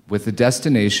 Maine, with the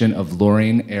destination of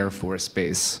Loring Air Force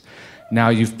Base. Now,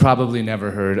 you've probably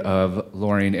never heard of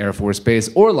Loring Air Force Base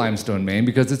or Limestone, Maine,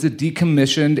 because it's a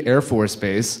decommissioned Air Force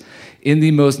base in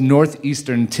the most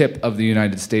northeastern tip of the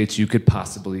United States you could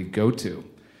possibly go to.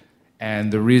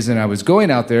 And the reason I was going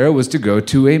out there was to go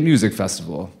to a music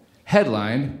festival.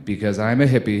 Headlined, because I'm a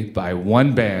hippie, by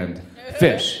one band,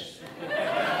 Phish.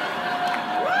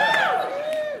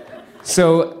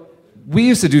 So we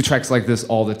used to do treks like this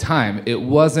all the time. It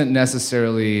wasn't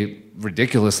necessarily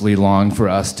ridiculously long for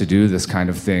us to do this kind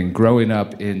of thing. Growing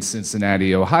up in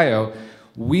Cincinnati, Ohio,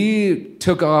 we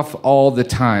took off all the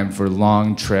time for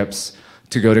long trips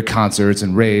to go to concerts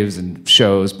and raves and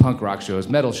shows, punk rock shows,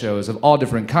 metal shows of all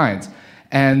different kinds.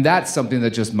 And that's something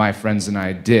that just my friends and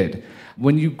I did.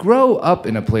 When you grow up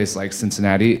in a place like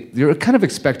Cincinnati, you're kind of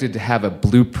expected to have a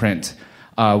blueprint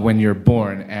when you're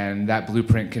born, and that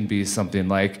blueprint can be something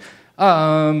like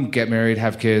get married,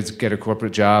 have kids, get a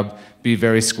corporate job, be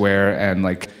very square, and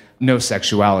like no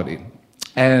sexuality.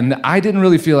 And I didn't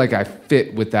really feel like I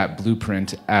fit with that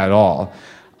blueprint at all.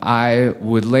 I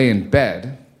would lay in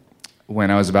bed when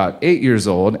I was about 8 years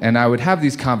old, and I would have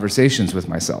these conversations with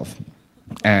myself.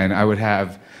 And I would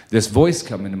have this voice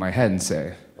come into my head and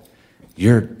say,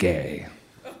 "You're gay."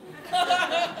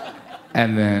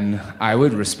 And then I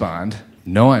would respond,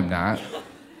 "No, I'm not."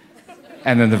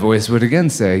 And then the voice would again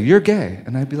say, "You're gay."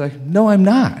 And I'd be like, "No, I'm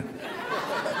not."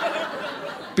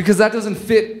 Because that doesn't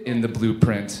fit in the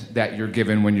blueprint that you're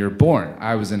given when you're born.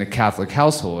 I was in a Catholic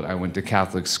household. I went to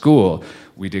Catholic school.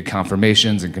 We did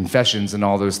confirmations and confessions and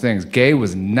all those things. Gay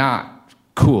was not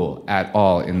cool at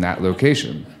all in that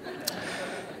location.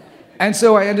 And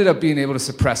so I ended up being able to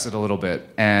suppress it a little bit,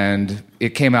 and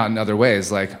it came out in other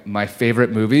ways. Like, my favorite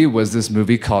movie was this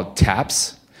movie called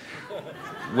Taps,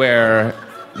 where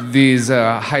these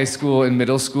high school and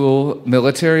middle school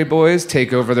military boys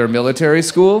take over their military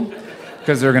school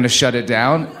because they're going to shut it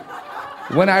down.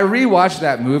 When I rewatched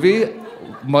that movie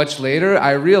much later,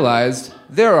 I realized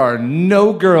there are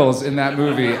no girls in that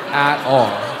movie at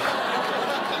all.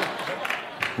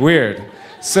 Weird.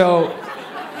 So,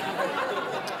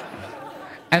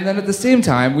 and then at the same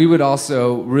time, we would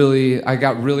also I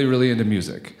got really into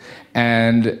music.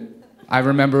 And I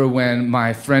remember when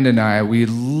my friend and I, we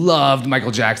loved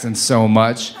Michael Jackson so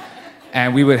much.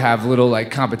 And we would have little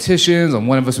like competitions, and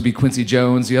one of us would be Quincy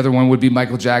Jones, the other one would be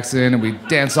Michael Jackson, and we'd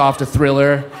dance off to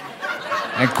Thriller.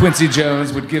 And Quincy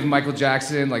Jones would give Michael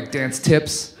Jackson like dance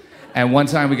tips. And one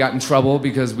time we got in trouble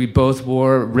because we both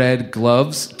wore red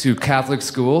gloves to Catholic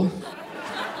school.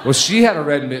 Well, she had a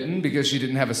red mitten because she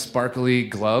didn't have a sparkly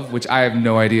glove, which I have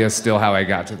no idea still how I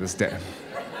got to this day.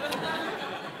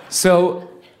 So,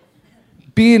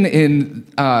 being in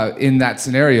that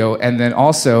scenario, and then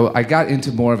also I got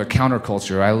into more of a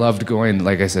counterculture. I loved going,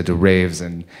 like I said, to raves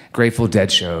and Grateful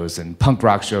Dead shows and punk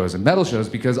rock shows and metal shows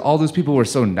because all those people were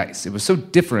so nice. It was so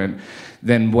different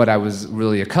than what I was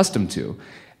really accustomed to.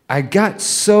 I got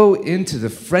so into the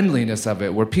friendliness of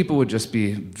it, where people would just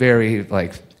be very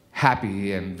like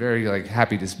happy and very like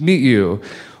happy to meet you,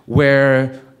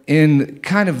 where in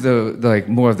kind of the like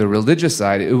more of the religious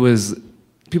side, it was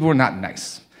people were not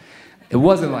nice. It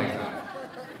wasn't like that.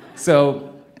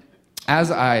 So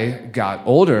as I got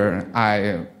older,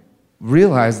 I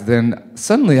realized then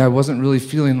suddenly I wasn't really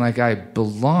feeling like I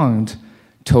belonged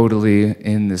totally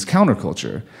in this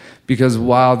counterculture. Because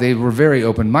while they were very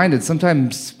open-minded,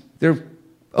 sometimes they're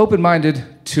open-minded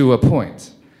to a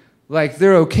point. Like,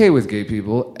 they're okay with gay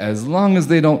people as long as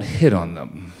they don't hit on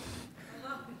them.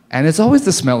 And it's always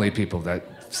the smelly people that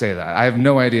say that. I have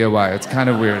no idea why. It's kind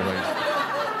of weird. Like,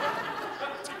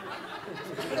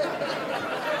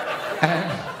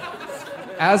 and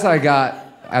as I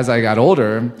got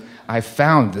older, I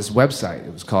found this website.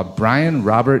 It was called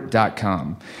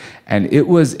brianrobert.com. And it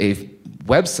was a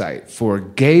website for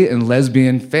gay and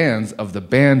lesbian fans of the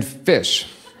band Phish.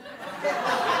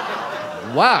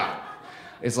 Wow.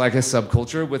 It's like a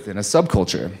subculture within a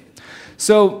subculture.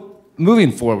 So,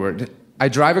 moving forward, I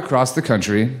drive across the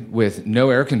country with no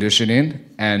air conditioning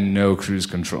and no cruise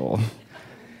control.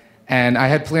 And I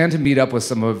had planned to meet up with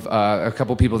a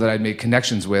couple people that I'd made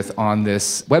connections with on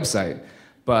this website.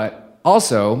 But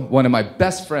also, one of my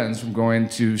best friends from going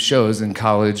to shows in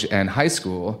college and high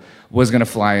school was going to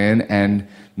fly in and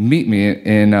meet me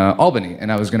in Albany.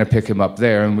 And I was going to pick him up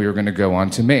there, and we were going to go on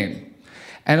to Maine.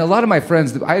 And a lot of my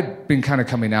friends, I had been kind of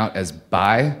coming out as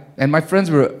bi, and my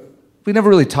friends we never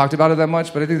really talked about it that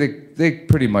much, but I think they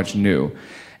pretty much knew.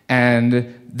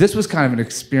 And this was kind of an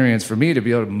experience for me to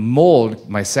be able to mold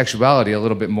my sexuality a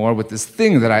little bit more with this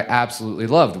thing that I absolutely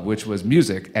loved, which was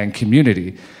music and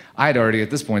community. I'd already,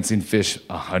 at this point, seen Phish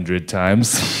 100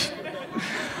 times.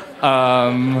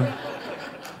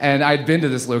 And I'd been to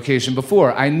this location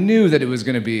before. I knew that it was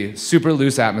going to be super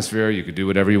loose atmosphere. You could do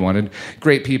whatever you wanted.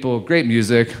 Great people, great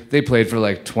music. They played for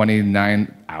like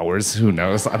 29 hours. Who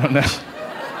knows? I don't know.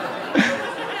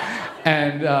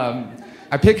 And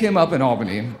I pick him up in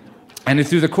Albany. And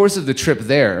through the course of the trip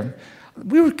there,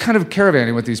 we were kind of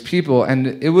caravanning with these people.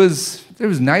 And it was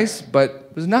nice, but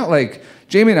it was not like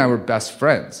Jamie and I were best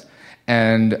friends.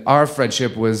 And our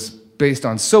friendship was based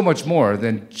on so much more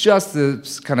than just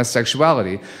this kind of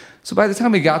sexuality. So by the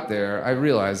time we got there, I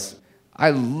realized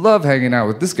I love hanging out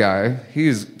with this guy.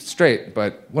 He's straight,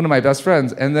 but one of my best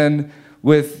friends. And then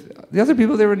with the other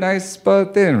people, they were nice,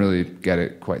 but they didn't really get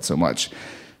it quite so much.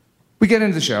 We get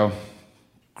into the show.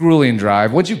 Grueling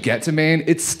drive. Once you get to Maine,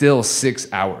 it's still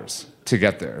 6 hours to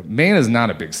get there. Maine is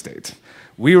not a big state.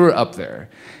 We were up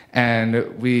there,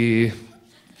 and we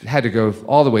had to go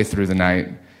all the way through the night.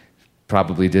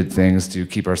 Probably did things to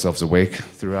keep ourselves awake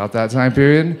throughout that time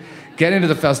period. Get into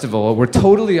the festival. We're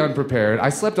totally unprepared. I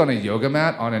slept on a yoga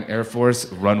mat on an Air Force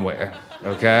runway,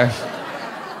 okay?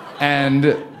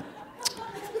 And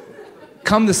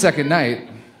come the second night,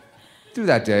 through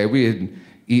that day, we had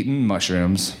eaten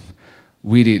mushrooms.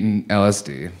 We'd eaten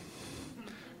LSD.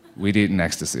 We'd eaten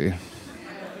ecstasy.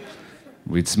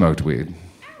 We'd smoked weed.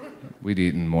 We'd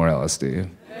eaten more LSD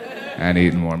and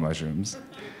eaten more mushrooms.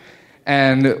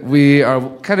 And we are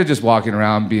kind of just walking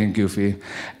around being goofy.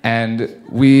 And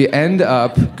we end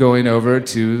up going over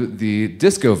to the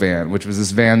disco van, which was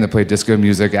this van that played disco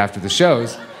music after the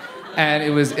shows. And it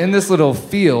was in this little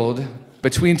field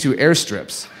between two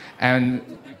airstrips.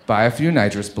 And buy a few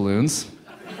nitrous balloons.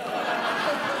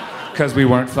 because we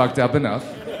weren't fucked up enough.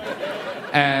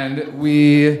 And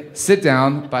we sit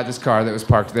down by this car that was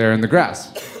parked there in the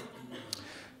grass.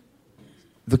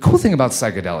 The cool thing about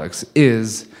psychedelics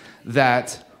is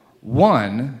that,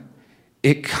 one,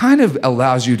 it kind of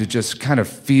allows you to just kind of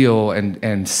feel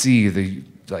and see the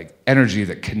energy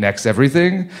that connects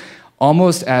everything,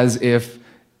 almost as if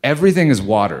everything is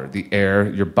water, the air,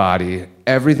 your body,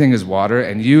 everything is water,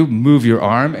 and you move your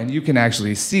arm and you can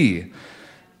actually see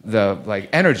the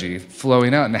energy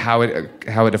flowing out and how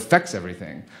it affects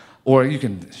everything. Or you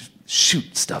can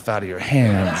shoot stuff out of your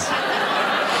hands.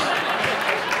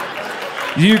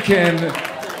 You can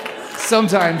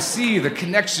sometimes see the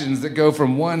connections that go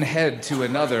from one head to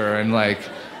another,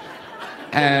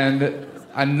 and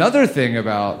another thing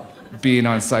about being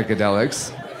on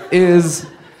psychedelics is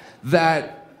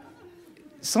that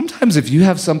sometimes if you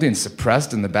have something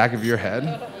suppressed in the back of your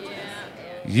head,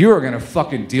 you are gonna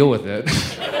fucking deal with it.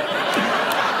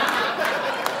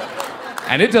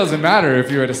 And it doesn't matter if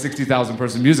you're at a 60,000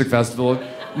 person music festival,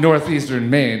 northeastern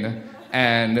Maine,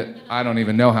 and I don't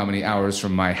even know how many hours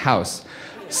from my house.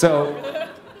 So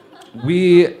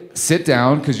we sit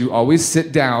down, because you always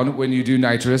sit down when you do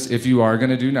nitrous. If you are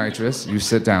gonna do nitrous, you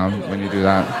sit down when you do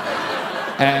that.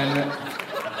 And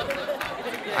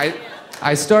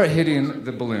I start hitting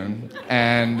the balloon,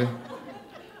 and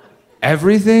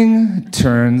everything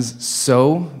turns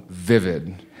so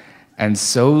vivid and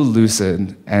so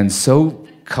lucid and so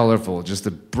colorful, just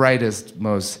the brightest,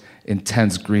 most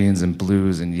intense greens and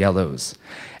blues and yellows.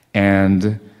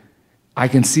 And I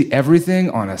can see everything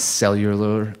on a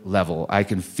cellular level. I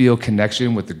can feel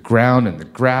connection with the ground and the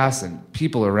grass and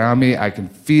people around me. I can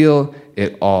feel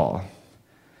it all.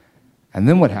 And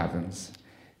then what happens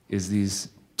is these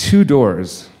two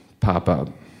doors pop up.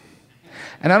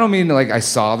 And I don't mean I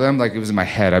saw them, it was in my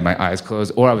head, I had my eyes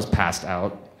closed, or I was passed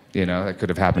out. That could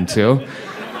have happened too.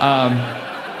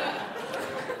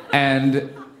 And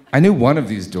I knew one of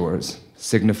these doors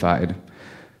signified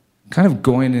kind of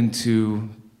going into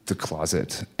the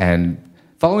closet and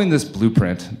following this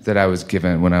blueprint that I was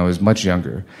given when I was much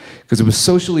younger, because it was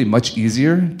socially much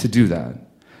easier to do that.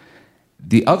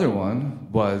 The other one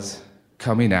was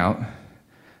coming out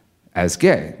as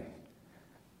gay.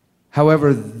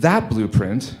 However, that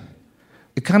blueprint,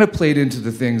 it kind of played into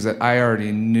the things that I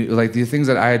already knew, the things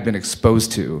that I had been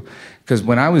exposed to. Because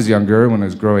when I was younger, when I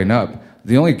was growing up,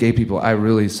 the only gay people I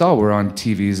really saw were on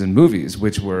TVs and movies,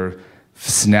 which were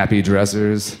snappy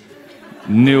dressers,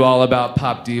 knew all about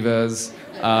pop divas,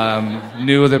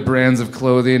 knew the brands of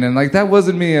clothing, and that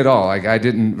wasn't me at all. I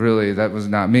didn't really, that was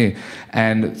not me.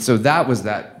 And so that was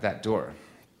that door.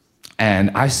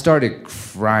 And I started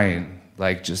crying,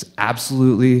 just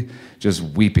absolutely just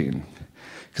weeping.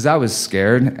 Because I was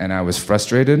scared, and I was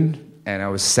frustrated, and I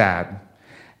was sad.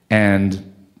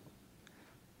 And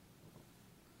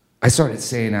I started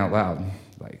saying out loud,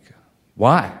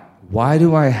 why? Why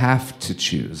do I have to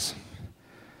choose?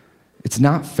 It's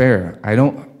not fair.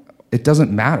 It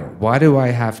doesn't matter. Why do I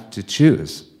have to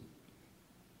choose?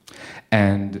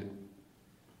 And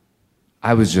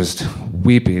I was just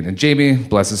weeping. And Jamie,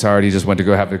 bless his heart, he just went to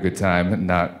go have a good time,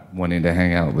 not wanting to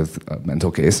hang out with a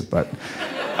mental case. But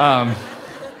I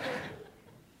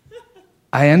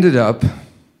ended up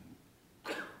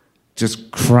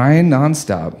just crying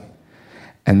nonstop.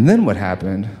 And then what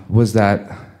happened was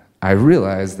that I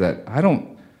realized that I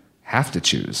don't have to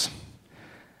choose.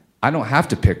 I don't have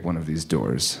to pick one of these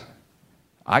doors.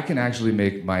 I can actually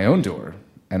make my own door,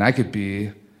 and I could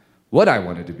be what I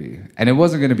wanted to be. And it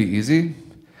wasn't going to be easy.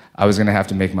 I was going to have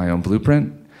to make my own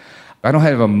blueprint. I don't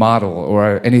have a model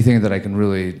or anything that I can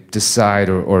really decide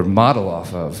or model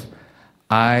off of.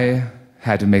 I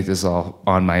had to make this all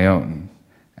on my own.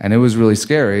 And it was really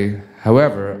scary.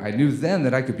 However, I knew then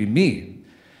that I could be me.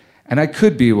 And I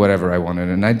could be whatever I wanted,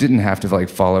 and I didn't have to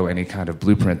follow any kind of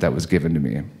blueprint that was given to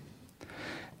me.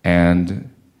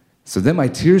 And so then my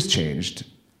tears changed,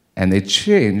 and they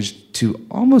changed to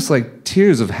almost like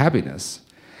tears of happiness.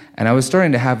 And I was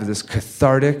starting to have this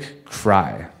cathartic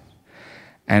cry.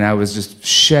 And I was just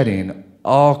shedding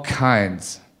all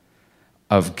kinds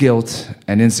of guilt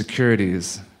and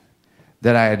insecurities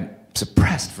that I had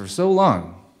suppressed for so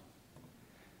long.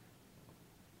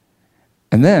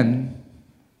 And then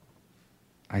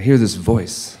I hear this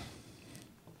voice,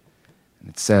 and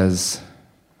it says,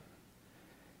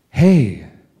 "Hey,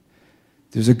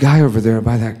 there's a guy over there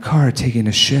by that car taking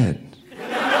a shit."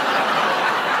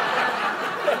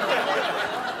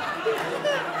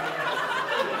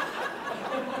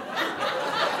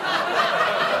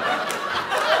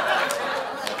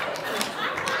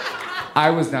 I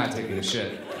was not taking a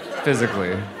shit,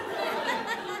 physically.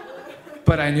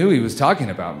 But I knew he was talking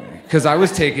about me because I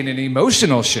was taking an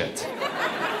emotional shit.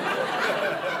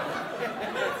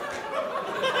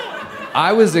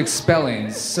 I was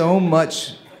expelling so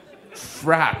much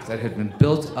crap that had been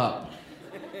built up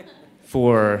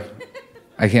for,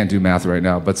 I can't do math right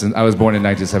now, but since I was born in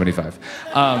 1975.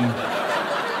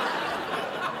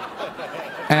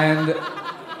 And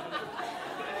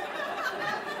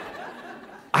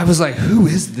I was like, who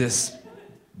is this,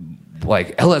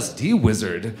 like, LSD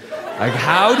wizard? Like,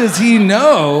 how does he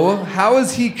know? How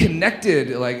is he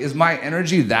connected? Like, is my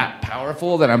energy that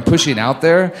powerful that I'm pushing out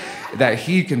there that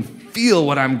he can feel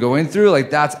what I'm going through? Like,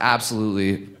 that's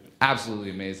absolutely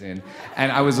amazing.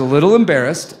 And I was a little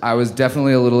embarrassed. I was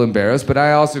definitely a little embarrassed, but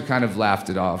I also kind of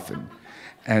laughed it off.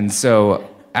 And so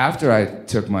after I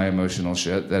took my emotional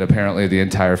shit that apparently the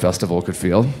entire festival could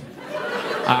feel,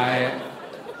 I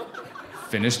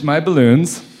finished my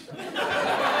balloons,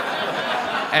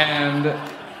 and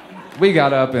we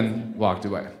got up and walked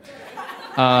away.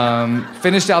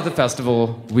 Finished out the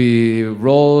festival. We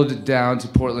rolled down to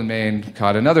Portland, Maine,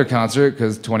 caught another concert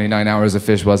because 29 hours of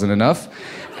Phish wasn't enough.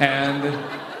 And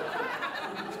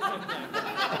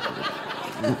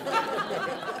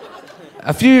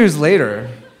a few years later,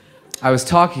 I was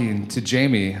talking to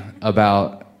Jamie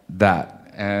about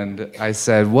that. And I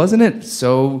said, wasn't it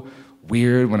so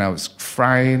weird when I was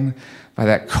crying by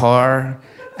that car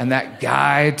and that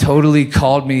guy totally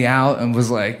called me out and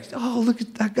was like, oh, look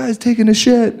at that guy's taking a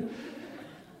shit.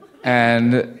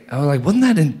 And I was like,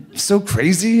 wasn't that so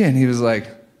crazy? And he was like,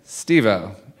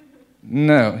 Steve-O,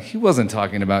 no, he wasn't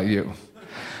talking about you.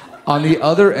 On the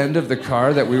other end of the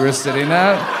car that we were sitting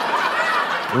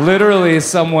at, literally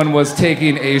someone was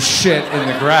taking a shit in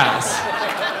the grass.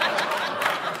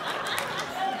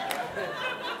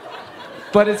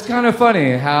 But it's kind of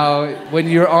funny how when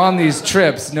you're on these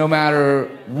trips, no matter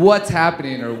what's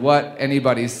happening or what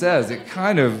anybody says, it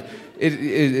kind of, I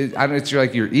don't know, it's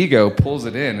like your ego pulls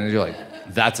it in and you're like,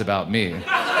 that's about me.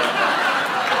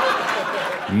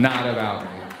 Not about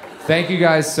me. Thank you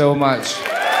guys so much.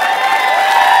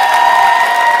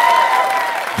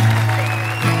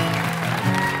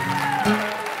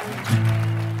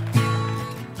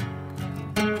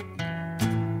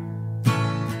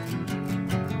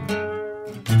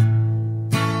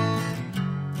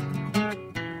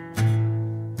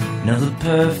 Another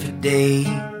perfect day.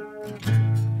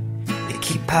 They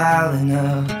keep piling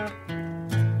up.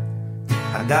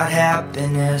 I got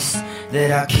happiness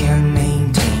that I can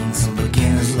maintain, some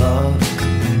beginner's luck.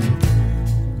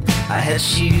 I had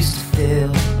shoes to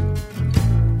fill,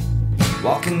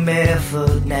 walking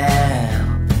barefoot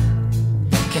now.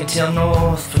 Can't tell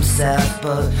north from south,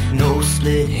 but no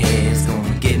split hair's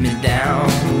gonna get me down.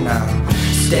 I'm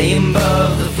staying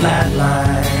above the flat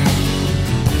line,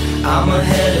 I'm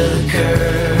ahead of the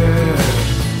curve.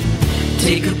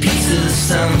 Take a piece of the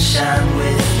sunshine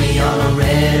with me on a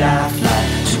red-eye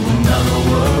flight to another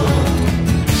world.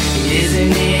 It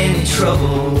isn't any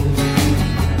trouble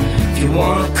if you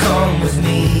wanna come with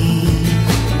me.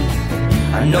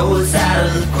 I know it's out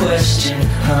of the question,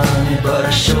 honey, but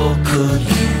I sure could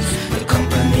use the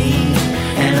company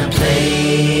and a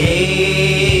place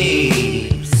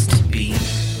to be.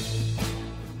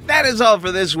 That is all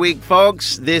for this week,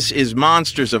 folks. This is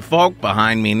Monsters of Folk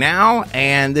behind me now,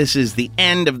 and this is the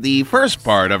end of the first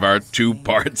part of our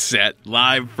two-part set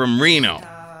live from Reno.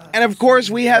 And of course,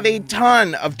 we have a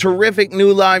ton of terrific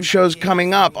new live shows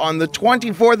coming up. On the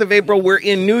 24th of April, we're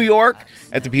in New York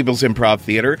at the People's Improv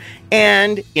Theater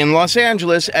and in Los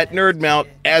Angeles at Nerd Melt,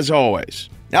 as always.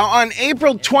 Now, on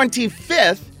April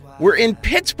 25th, we're in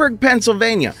Pittsburgh,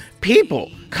 Pennsylvania. People,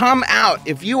 come out.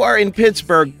 If you are in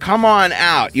Pittsburgh, come on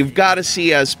out. You've got to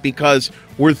see us because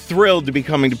we're thrilled to be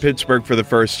coming to Pittsburgh for the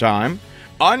first time.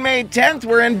 On May 10th,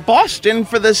 we're in Boston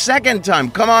for the second time.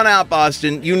 Come on out,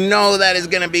 Boston. You know that is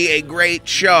going to be a great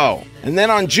show. And then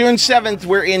on June 7th,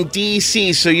 we're in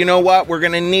D.C. So you know what? We're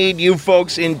going to need you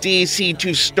folks in D.C.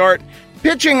 to start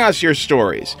pitching us your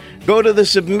stories. Go to the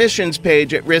submissions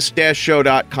page at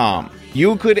risk-show.com.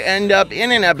 You could end up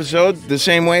in an episode the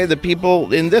same way the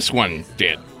people in this one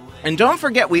did. And don't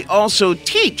forget, we also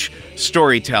teach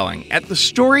storytelling at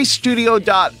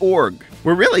thestorystudio.org.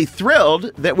 We're really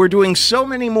thrilled that we're doing so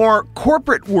many more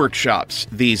corporate workshops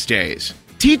these days,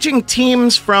 teaching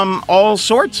teams from all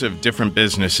sorts of different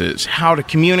businesses how to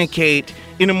communicate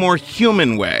in a more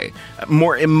human way,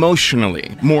 more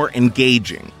emotionally, more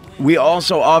engaging. We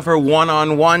also offer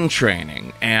one-on-one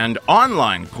training and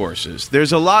online courses.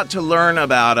 There's a lot to learn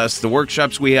about us, the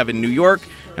workshops we have in New York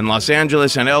and Los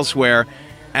Angeles and elsewhere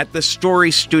at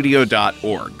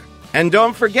thestorystudio.org. And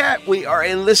don't forget, we are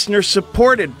a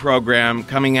listener-supported program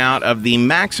coming out of the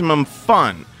Maximum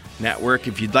Fun Network.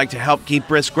 If you'd like to help keep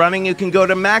Risk running, you can go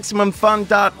to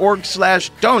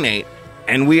MaximumFun.org/donate,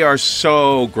 and we are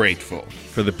so grateful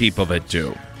for the people that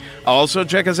do. Also,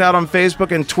 check us out on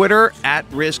Facebook and Twitter, at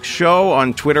Risk Show.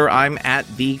 On Twitter, I'm at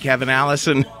the Kevin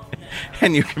Allison.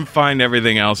 And you can find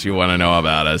everything else you want to know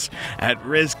about us at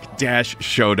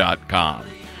risk-show.com.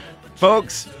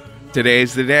 Folks,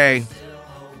 today's the day.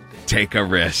 Take a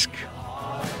risk.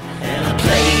 And a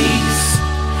place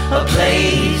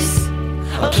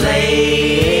to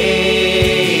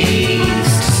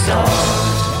start.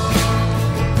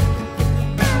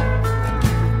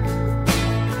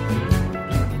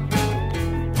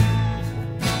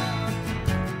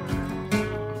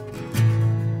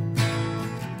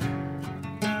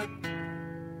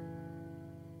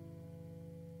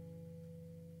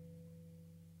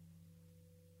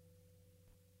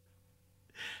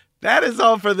 That is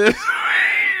all for this.